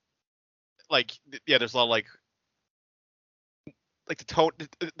yeah, there's a lot of the tone,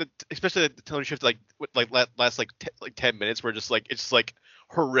 especially the tone shift last 10 minutes, where it's just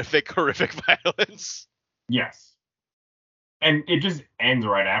horrific violence. Yes. And it just ends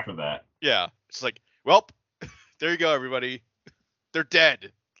right after that. Yeah. It's well, there you go, everybody. They're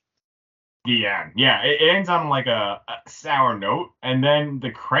dead. The end. Yeah, it ends on a sour note, and then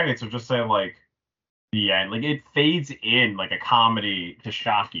the credits will just say the end. It fades in like a comedy to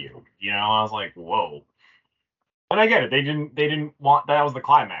shock you. I was like, whoa. And I get it. They didn't want that was the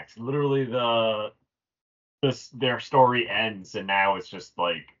climax. Literally their story ends, and now it's just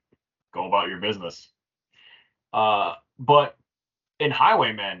go about your business. But in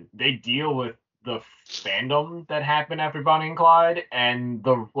Highwaymen, they deal with the fandom that happened after Bonnie and Clyde, and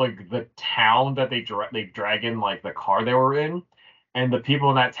the town that they drag in the car they were in, and the people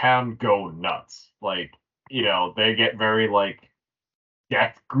in that town go nuts. They get very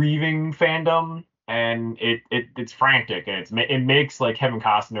death grieving fandom, and it's frantic, and it makes Kevin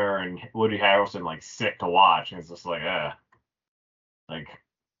Costner and Woody Harrelson sick to watch, and it's just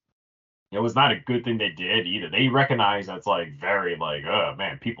it was not a good thing they did either. They recognize that's very oh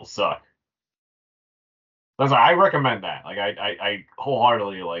man, people suck. That's why I recommend that. I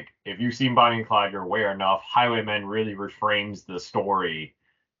wholeheartedly if you've seen Bonnie and Clyde, you're aware enough. Highwaymen really reframes the story,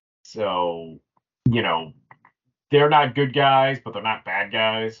 so they're not good guys, but they're not bad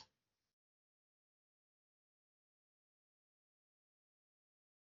guys.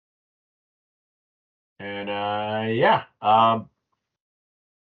 And yeah, I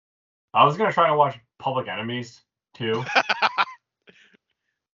was gonna try to watch Public Enemies too,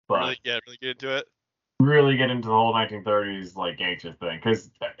 but really get into it. Really get into the whole 1930s gangster thing, because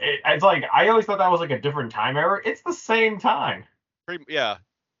it's I always thought that was a different time era. It's the same time. Yeah.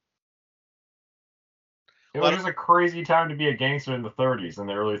 It was just a crazy time to be a gangster in the 30s, in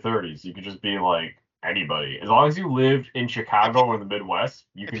the early 30s. You could just be anybody, as long as you lived in Chicago or the Midwest.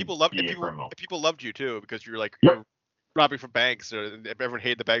 You could be a criminal. People loved you too, because you're Yep. you're robbing from banks, or everyone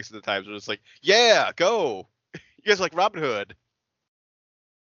hated the banks at the time. So it's yeah, go. You guys like Robin Hood.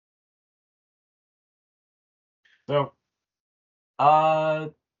 So, I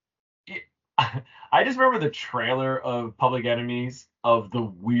just remember the trailer of Public Enemies, of the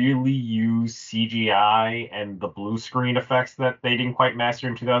weirdly used CGI and the blue screen effects that they didn't quite master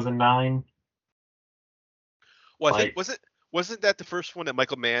in 2009. Well, I think wasn't that the first one that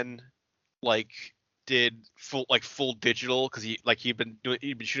Michael Mann did full digital, because he'd been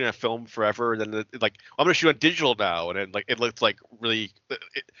shooting a film forever, and then I'm gonna shoot on digital now, and then it looked really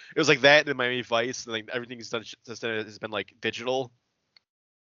it was that in Miami Vice, and everything he's done since then has been digital.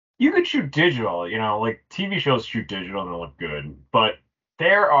 You could shoot digital, TV shows shoot digital and they look good, but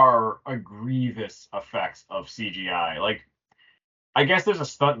there are grievous effects of CGI. I guess there's a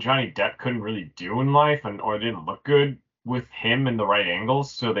stunt Johnny Depp couldn't really do in life, or it didn't look good with him in the right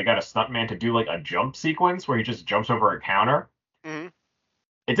angles, so they got a stuntman to do a jump sequence where he just jumps over a counter. Mm-hmm.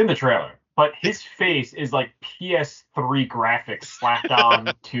 It's in the trailer, but his face is PS3 graphics slapped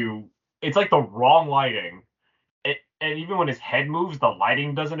on to. It's the wrong lighting. And even when his head moves, the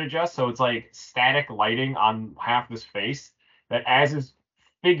lighting doesn't adjust, so it's static lighting on half his face, that as his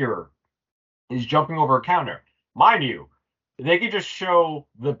figure is jumping over a counter. Mind you, they could just show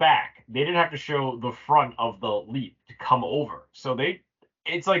the back. They didn't have to show the front of the leap to come over. So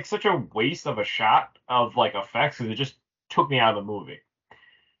it's such a waste of a shot of effects, because it just took me out of the movie.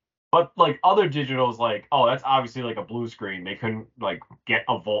 But like other digitals, like, oh, that's obviously like a blue screen. They couldn't like get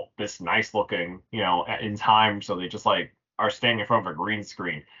a vault this nice looking, in time, so they just like are standing in front of a green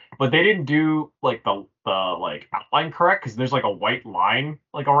screen. But they didn't do like the like outline correct because there's like a white line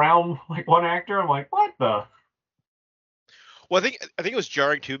like around like one actor. I'm like, what the? Well, I think it was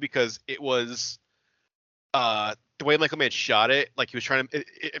jarring too because it was the way Michael Mann shot it, like he was trying to.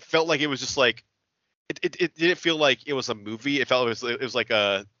 It felt like it was just like it didn't feel like it was a movie. It felt it was like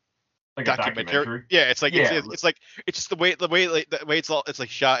a Like a documentary. documentary? Yeah, it's like Yeah, it's like it's just the way it's like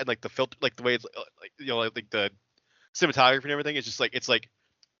shot and like the filter, like the way it's like like the cinematography and everything. It's just like it's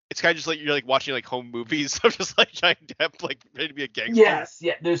kind of just like you're like watching like home movies of just like Johnny Depp like ready to be a gangster. yes,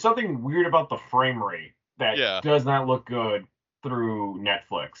 yeah. There's something weird about the frame rate that Yeah. does not look good through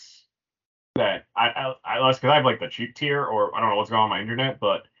Netflix. That because I have like the cheap tier, or I don't know what's going on my internet,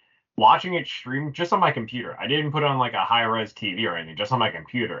 but watching it stream just on my computer. I didn't put it on like a high res TV or anything, just on my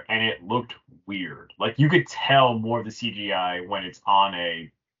computer, and it looked weird. Like you could tell more of the CGI when it's on a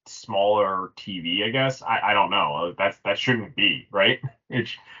smaller TV, I guess. I don't know. That shouldn't be, right?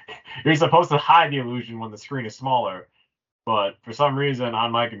 It's you're supposed to hide the illusion when the screen is smaller, but for some reason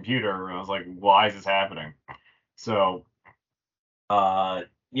on my computer, I was like, why is this happening? So uh,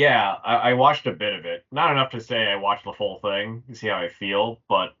 yeah, I watched a bit of it. Not enough to say I watched the full thing to see how I feel,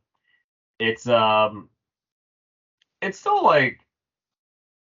 but it's it's still like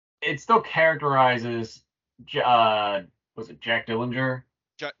it still characterizes was it Jack Dillinger?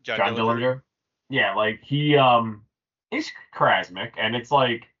 John John Dillinger. Dillinger? Yeah, like he's charismatic, and it's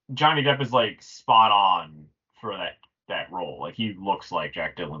like Johnny Depp is like spot on for that role. Like he looks like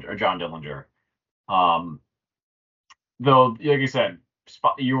Jack Dillinger or John Dillinger. Um, though, like you said,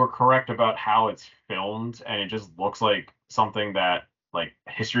 you were correct about how it's filmed, and it just looks like something that like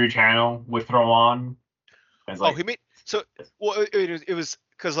History Channel would throw on as Oh, like, well it was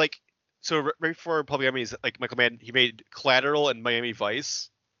because like right before Public Enemies, like Michael Mann, he made Collateral and Miami Vice,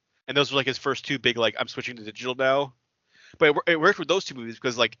 and those were like his first two big like I'm switching to digital now. But it worked with those two movies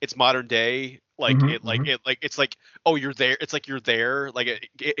because like it's modern day, like hmm hmm it's like, oh, you're there, it's like you're there, like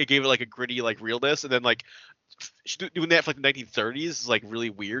it gave it like a gritty like realness. And then like doing that for like the 1930s is like really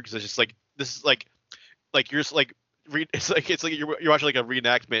weird because it's just like this is like you're just like it's like you're watching like a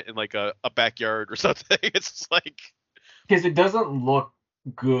reenactment in like a backyard or something. It's just like, because it doesn't look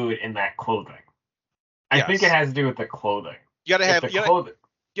good in that clothing. I think it yes, has to do with the clothing. you gotta If have the you gotta clothing,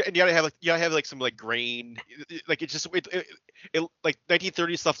 yeah, and you gotta have like some like grain, like it's just it like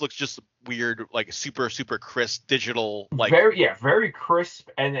 1930s stuff looks just weird, like super crisp digital, like very crisp,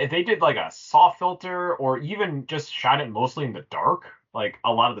 and if they did like a soft filter or even just shot it mostly in the dark, like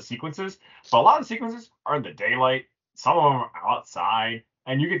a lot of the sequences, but a lot of the sequences are in the daylight. Some of them are outside,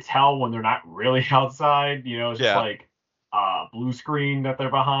 and you could tell when they're not really outside. It's just yeah. like blue screen that they're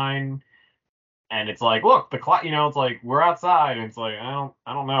behind, and it's like, look, the clock. It's like we're outside, and it's like I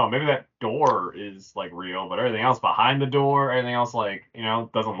don't know. Maybe that door is like real, but everything else behind the door, everything else like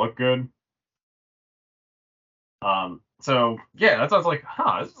doesn't look good. So yeah, that's why I was like,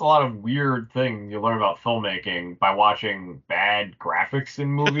 this is a lot of weird thing you learn about filmmaking by watching bad graphics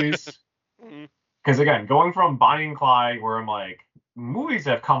in movies. Mhm. Because again, going from Bonnie and Clyde, where I'm like, movies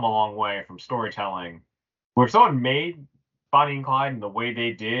have come a long way from storytelling. Where if someone made Bonnie and Clyde in the way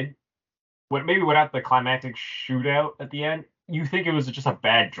they did, maybe without the climactic shootout at the end, you think it was just a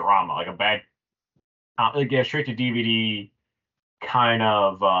bad drama, like a bad, like a straight to DVD kind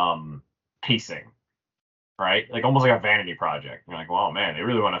of pacing, right? Like almost like a vanity project. You're like, well, man, they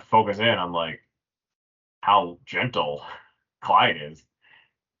really want to focus in on like how gentle Clyde is.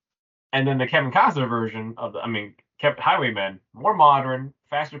 And then the Kevin Costner version of Highwaymen, more modern,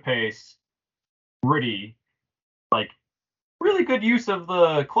 faster pace, gritty, like really good use of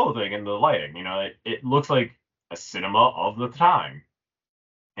the clothing and the lighting. It looks like a cinema of the time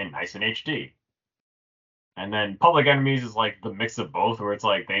and nice in HD. And then Public Enemies is like the mix of both, where it's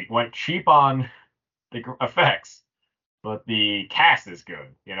like they went cheap on the effects, but the cast is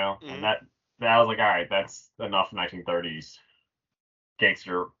good, and Mhm. that was like, all right, that's enough 1930s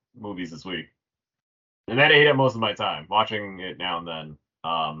gangster movies this week, and that ate up most of my time watching it now and then.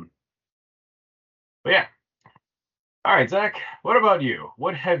 But yeah, all right, Zach, what about you?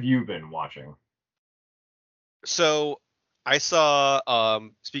 What have you been watching? So I saw,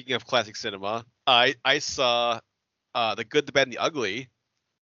 speaking of classic cinema, I saw The Good, the Bad, and the Ugly,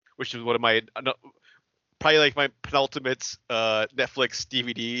 which is one of my probably like my penultimate Netflix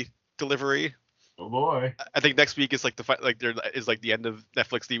DVD delivery. Oh boy, I think next week is like like there is like the end of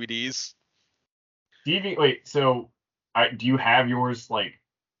Netflix DVDs. Wait, so do you have yours like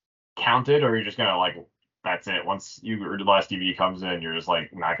counted, or are you just gonna like that's it. Once the last DVD comes in, you're just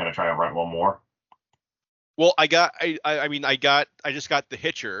like not gonna try to rent one more. Well, I just got The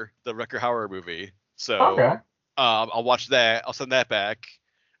Hitcher, the Rutger Hauer movie. So Okay. I'll watch that. I'll send that back,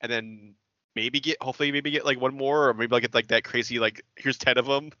 and then hopefully maybe get like one more, or maybe I'll get like that crazy like here's 10 of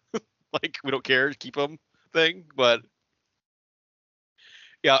them, like we don't care, keep them thing. But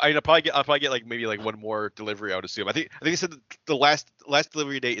yeah, I'll probably get like maybe like one more delivery. I would assume. I think they said the last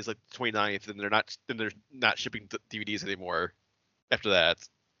delivery date is like the 29th, and they're not shipping DVDs anymore after that.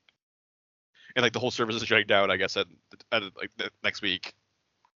 And like the whole service is shutting down, I guess, at like next week.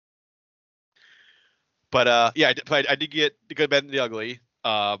 But yeah, I did get The Good, Bad, and the Ugly,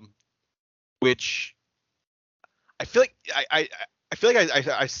 which I feel like I feel like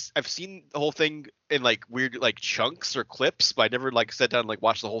I've seen the whole thing in like weird like chunks or clips, but I never like sat down and like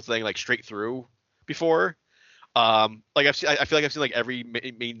watched the whole thing like straight through before. Like I feel like I've seen like every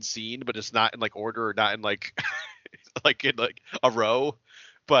main scene, but just not in like order or not in like like in like a row.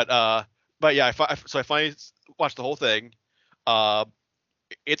 But yeah, so I finally watched the whole thing. Uh,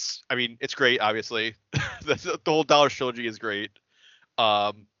 it's great, obviously. The whole Dollar trilogy is great.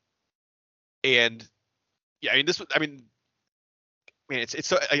 Um, and yeah, I mean man, it's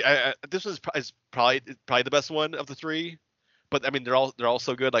so this was is probably the best one of the three. But I mean, they're all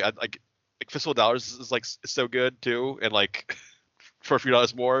so good. Like Fistful of Dollars is like so good too, and like for a few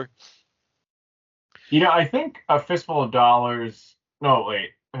dollars more. I think A Fistful of Dollars. No,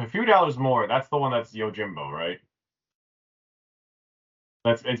 wait. A Few Dollars More. That's the one that's Yojimbo, right?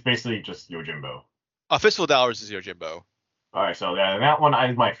 It's basically just Yojimbo. Fistful of Dollars is Yojimbo. All right, so yeah, that one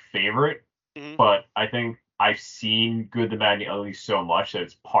is my favorite, Mm-hmm. but I think I've seen Good, the Bad, and the Ugly so much that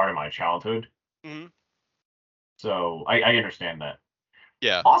it's part of my childhood. Mm-hmm. So I understand that.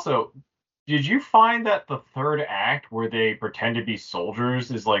 Yeah. Also, did you find that the third act where they pretend to be soldiers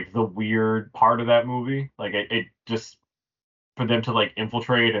is like the weird part of that movie? Like it just for them to like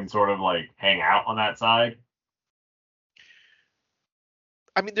infiltrate and sort of like hang out on that side.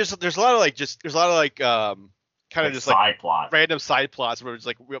 I mean, there's a lot of like kind of Like just like side plot. random side plots where it's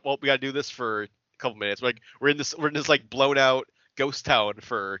like, we got to do this for a couple minutes. We're in this like blown out ghost town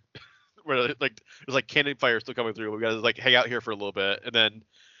for where like there's like cannon fire still coming through. We got to like hang out here for a little bit, and then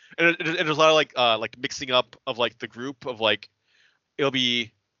and there's a lot of like mixing up of like the group of like it'll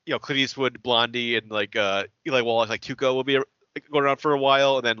be Clint Eastwood, Blondie, and like Eli Wallach, like Tuco will be going around for a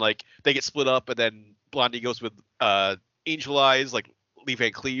while, and then like they get split up, and then Blondie goes with Angel Eyes, like Lee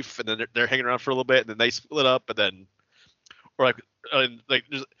Van Cleef, and then they're hanging around for a little bit, and then they split up, and then or like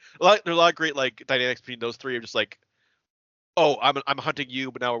there's a lot of great like dynamics between those three of just like, oh, I'm hunting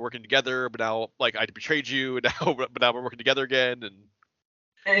you, but now we're working together, but now like I betrayed you, and now we're working together again, and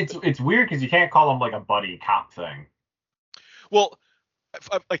It's weird because you can't call them like a buddy cop thing. well,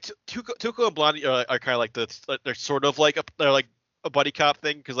 like Tuco and Blondie are kind of like they're sort of like they're like a buddy cop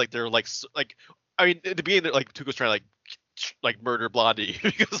thing because like they're like I mean at the beginning like Tuco's trying to like murder Blondie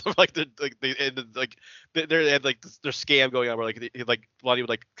because of like they had like their scam going on where like Blondie would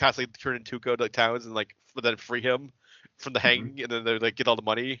like constantly turn in Tuco to like towns and like then free him from the hanging and then they like get all the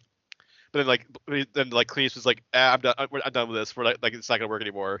money. But then like Cleese was like, I'm done. I'm done with this. We're like it's not gonna work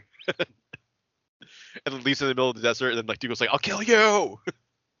anymore. And then leaves in the middle of the desert, and then like Tuco's like, I'll kill you.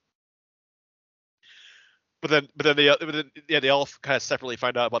 But then yeah, they all kind of separately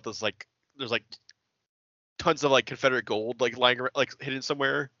find out about this like there's like tons of like Confederate gold like lying around, like hidden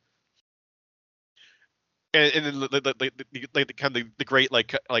somewhere. And then the kind of the great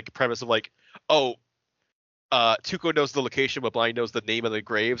like premise of like, oh, Tuco knows the location, but Blind knows the name of the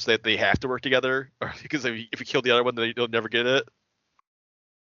graves that they have to work together, or because if you kill the other one, then they'll never get it.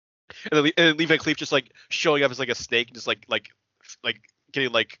 And then Lee Van Cleef just like showing up as like a snake, and just like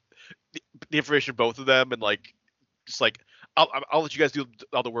getting like the information of both of them, and like just like I'll let you guys do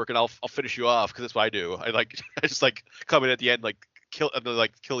all the work, and I'll finish you off because that's what I do. I just like come in at the end, like kill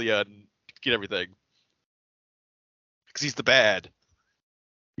you and get everything because he's the bad.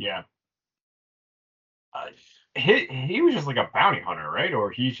 Yeah. He was just like a bounty hunter, right?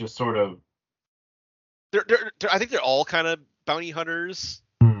 Or he's just sort of. I think they're all kind of bounty hunters.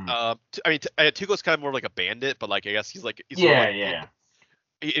 I mean, Tuco's kind of more like a bandit, but like I guess he's yeah.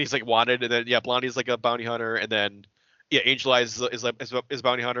 He's like wanted, and then yeah, Blondie's like a bounty hunter, and then yeah, Angel Eyes is a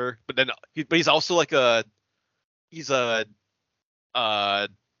bounty hunter, but he's also like he's a like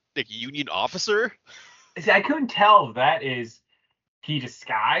Union officer. See, I couldn't tell if that is he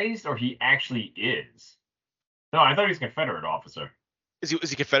disguised or he actually is. No, I thought he was a Confederate officer. Is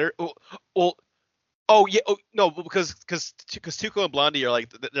he Confederate? Oh yeah. Oh no, because Tuco and Blondie are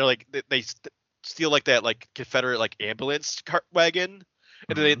like they steal like that like Confederate like ambulance cart wagon,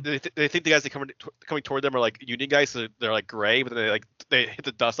 And then they think the guys that coming toward them are like Union guys, so they're like gray, but then they hit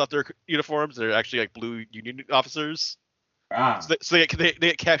the dust off their uniforms. They're actually like blue Union officers. Ah. So they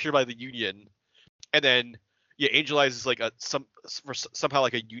get captured by the Union, and then Angel Eyes is like somehow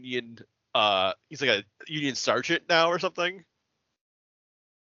like a Union. He's like a Union sergeant now or something.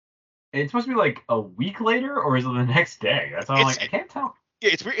 It's supposed to be like a week later, or is it the next day? That's all. I can't tell.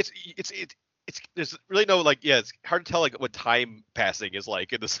 Yeah, it's weird. It's there's really no like it's hard to tell like what time passing is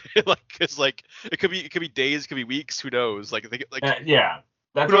like in this like it's like it could be days, it could be weeks, who knows? Like yeah,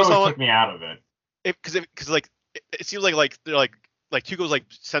 that's what always took me out of it. Because like it seems like they're like Tuco's like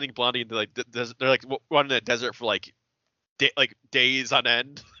sending Blondie into like they're like running in a desert for like days on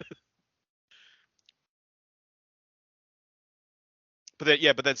end.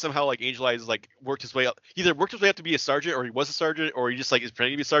 But then somehow like Angel Eyes like worked his way up. He either worked his way up to be a sergeant, or he was a sergeant, or he just like is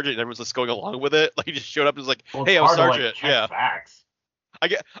pretending to be a sergeant, and everyone's just going along with it. Like he just showed up and was like, "Hey, I'm a sergeant." Facts. I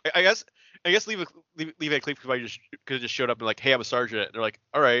guess leave it clean because could have just showed up and like, "Hey, I'm a sergeant." And they're like,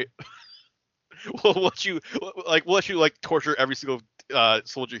 "All right." we'll let you torture every single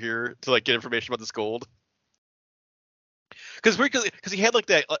soldier here to like get information about this gold. Because he had like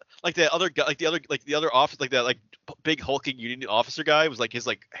that other guy, the other office, like that like big hulking Union officer guy was like his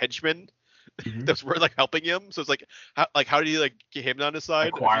like henchman that was like helping him. So it's like how did he like get him on his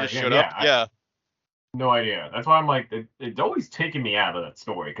side? He just showed up. Yeah. No idea. That's why I'm like it's always taking me out of that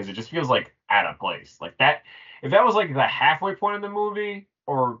story because it just feels like out of place. Like that if that was like the halfway point in the movie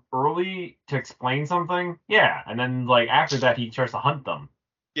or early to explain something, yeah, and then like after that he tries to hunt them.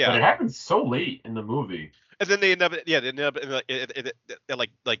 Yeah. But it happens so late in the movie. And then they end up in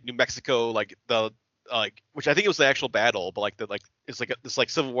like New Mexico, like the which I think it was the actual battle, but it's like this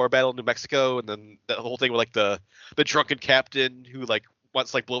like Civil War battle in New Mexico, and then the whole thing with like the drunken captain who like wants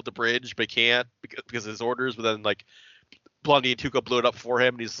to like blow up the bridge but he can't because of his orders, but then like Blondie and Tuco blew it up for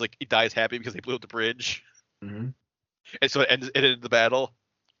him, and he's like he dies happy because they blew up the bridge, and so it ended the battle.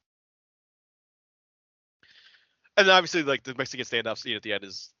 And then obviously like the Mexican standoff scene at the end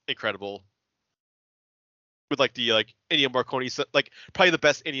is incredible. With like the Ennio Morricone, like probably the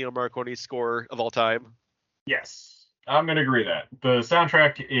best Ennio Morricone score of all time. Yes, I'm gonna agree that the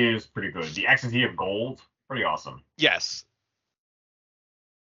soundtrack is pretty good. The Ecstasy of Gold, pretty awesome. Yes,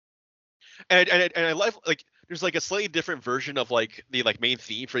 and I love like there's like a slightly different version of like the like main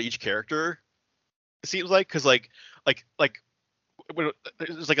theme for each character. It seems like because like when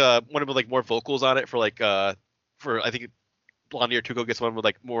there's like one with like more vocals on it for for I think Blondie or Tuco gets one with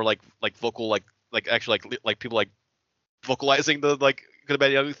like more like vocal like actually like people like vocalizing the like Good,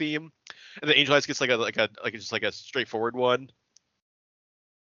 Bad, Ugly theme, and then Angel Eyes gets like a straightforward one.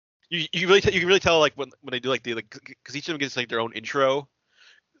 You can really tell like when they do like the because each of them gets like their own intro,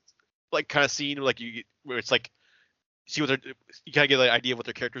 like kind of scene like where it's like see what they're you kind of get an idea of what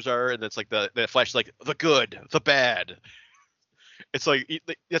their characters are, and it's like the flash like the good, the bad. It's like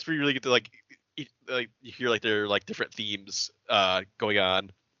that's where you really get to like you hear like their like different themes going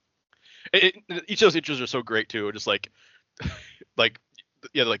on. Each of those intros are so great too. Just like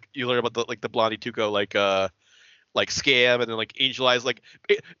you learn about the Blondie Tuco like scam, and then like Angel Eyes like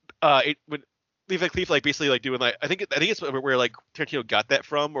when Lee Van Cleef like basically like doing like I think it's where like Tarantino got that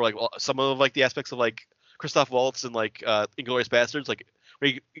from, or like some of like the aspects of like Christoph Waltz and like Inglourious Basterds, like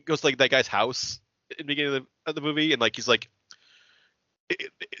where he goes to like that guy's house in the beginning of the movie, and like he's like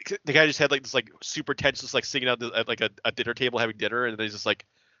the guy just had like this like super tense just like singing out at like a dinner table having dinner, and then he's just like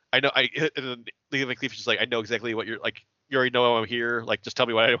and then Lee Van Cleef is just like I know exactly what you're like. You already know I'm here. Like, just tell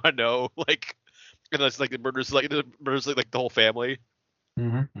me what I want to know. Like, and then it's like the murders like the whole family.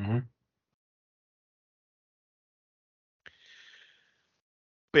 But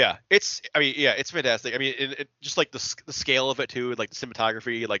yeah, it's fantastic. I mean, it just like the scale of it too, like the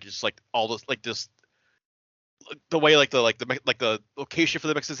cinematography, like just like all those like just the way like the location for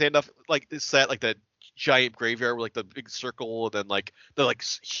the Mexican standoff like is set like the giant graveyard with like the big circle, and then like the like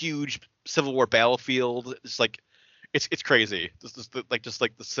huge Civil War battlefield. It's like it's crazy. Just the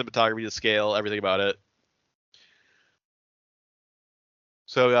cinematography, the scale, everything about it.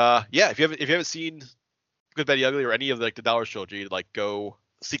 So yeah, if you haven't seen Good, Bad, Ugly or any of like the Dollars trilogy, like go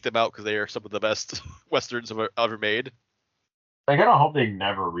seek them out because they are some of the best westerns ever made. Like I don't hope they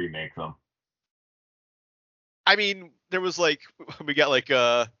never remake them. I mean, there was like we got like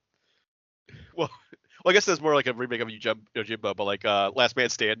well I guess there's more like a remake of Yojimbo, but like Last Man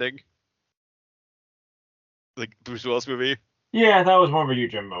Standing, like Bruce Willis movie. Yeah, that was more of a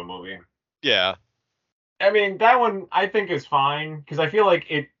Yojimbo movie. Yeah. I mean, that one I think is fine because I feel like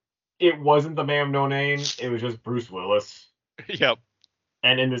it wasn't the Man of No Name. It was just Bruce Willis. Yep.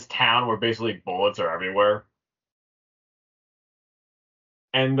 And in this town where basically bullets are everywhere.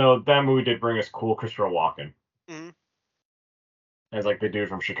 And that movie did bring us cool Christopher Walken. Mm-hmm. As like the dude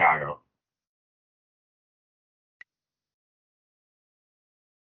from Chicago.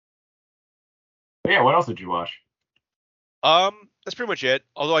 But yeah, what else did you watch? That's pretty much it.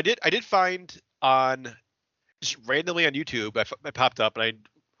 Although I did find on just randomly on YouTube, I popped up and I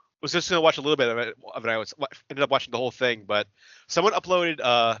was just gonna watch a little bit of it, and I ended up watching the whole thing. But someone uploaded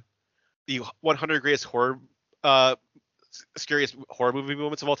the 100 greatest scariest horror movie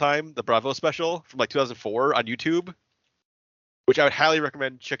moments of all time, the Bravo special from like 2004 on YouTube, which I would highly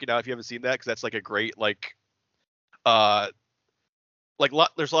recommend checking out if you haven't seen that, because that's like a great like there's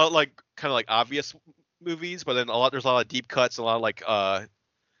a lot of like kind of like obvious movies, but then there's a lot of deep cuts, a lot of like a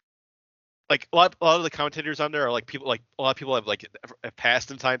lot of the commentators on there are like people, like a lot of people have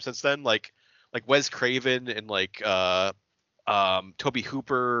passed in time since then, like Wes Craven and like Toby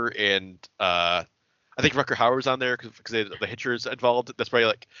Hooper and I think Rutger Hauer's on there because the Hitchers involved. That's probably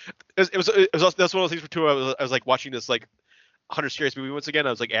like it was also, that's one of those things too. I was like watching this like 100 Scariest Movie once again. I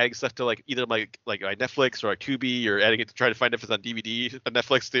was like adding stuff to like either my Netflix or like Tubi, or adding it to try to find if it's on DVD on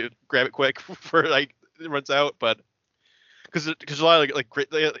Netflix to grab it quick before like it runs out. But because there's a lot of like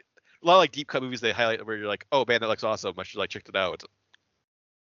great, a lot of like deep cut movies they highlight where you're like, oh man, that looks awesome, I should like check it out.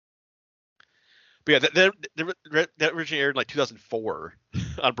 But yeah, that originally aired in like 2004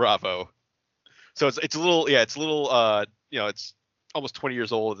 on Bravo. So it's a little it's almost 20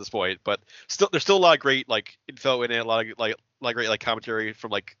 years old at this point, but there's still a lot of great like info in it, a lot of great like commentary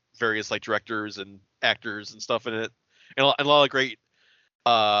from like various like directors and actors and stuff in it, and a lot of great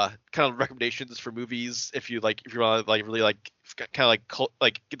kind of recommendations for movies if you want to like really like kind of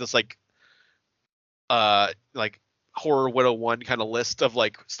like get this like horror 101 kind of list of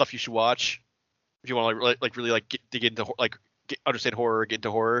like stuff you should watch if you want to like really like dig into understand horror, get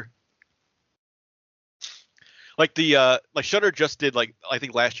into horror. Like the like Shudder just did like I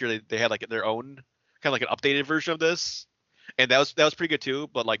think last year they had like their own kind of like an updated version of this, and that was pretty good too.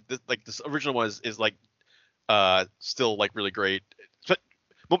 But like this original one is like still like really great, but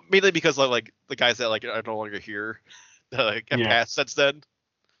mainly because like the guys that like are no longer here that like have passed since then.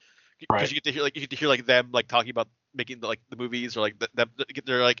 Because you get to hear like them like talking about making the movies, or like get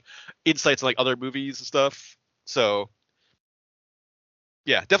their like insights on like other movies and stuff. So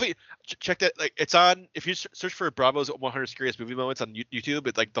yeah, definitely check that. Like it's on, if you search for Bravo's 100 Scariest Movie Moments on YouTube,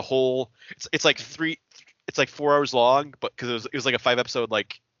 it's like the whole it's like 4 hours long, but because it was like a 5-episode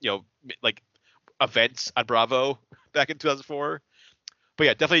like like events on Bravo back in 2004. But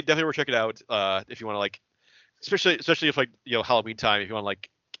yeah, definitely worth checking out if you want to like, especially if like Halloween time, if you want to like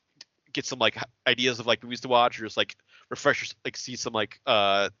get some like ideas of like movies to watch, or just like refresh, like see some like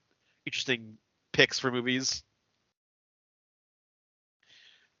interesting picks for movies.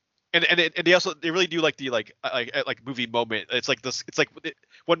 And they really do like the like movie moment. It's like this. It's like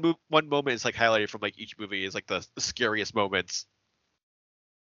one moment is like highlighted from like each movie is like the scariest moments.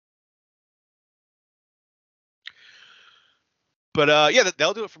 But yeah,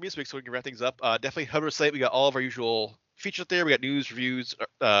 that'll do it for me this week. So we can wrap things up. Definitely head to our site. We got all of our usual features up there. We got news, reviews,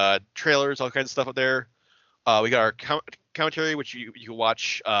 trailers, all kinds of stuff up there. We got our commentary, which you can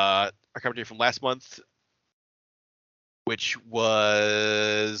watch our commentary from last month, which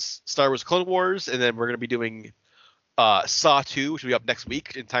was Star Wars Clone Wars, and then we're going to be doing Saw 2, which will be up next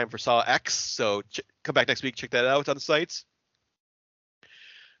week in time for Saw X. So come back next week, check that out on the site.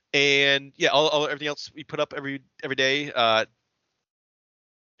 And yeah, all everything else we put up every day. Head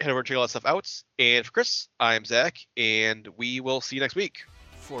over and check all that stuff out. And for Chris, I'm Zach, and we will see you next week.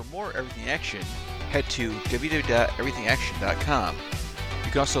 For more Everything Action, head to www.everythingaction.com.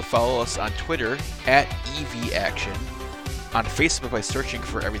 You can also follow us on Twitter @EVAction, on Facebook by searching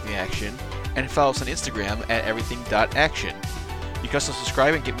for Everything Action, and follow us on Instagram @everything.action. You can also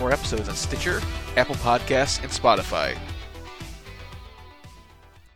subscribe and get more episodes on Stitcher, Apple Podcasts, and Spotify.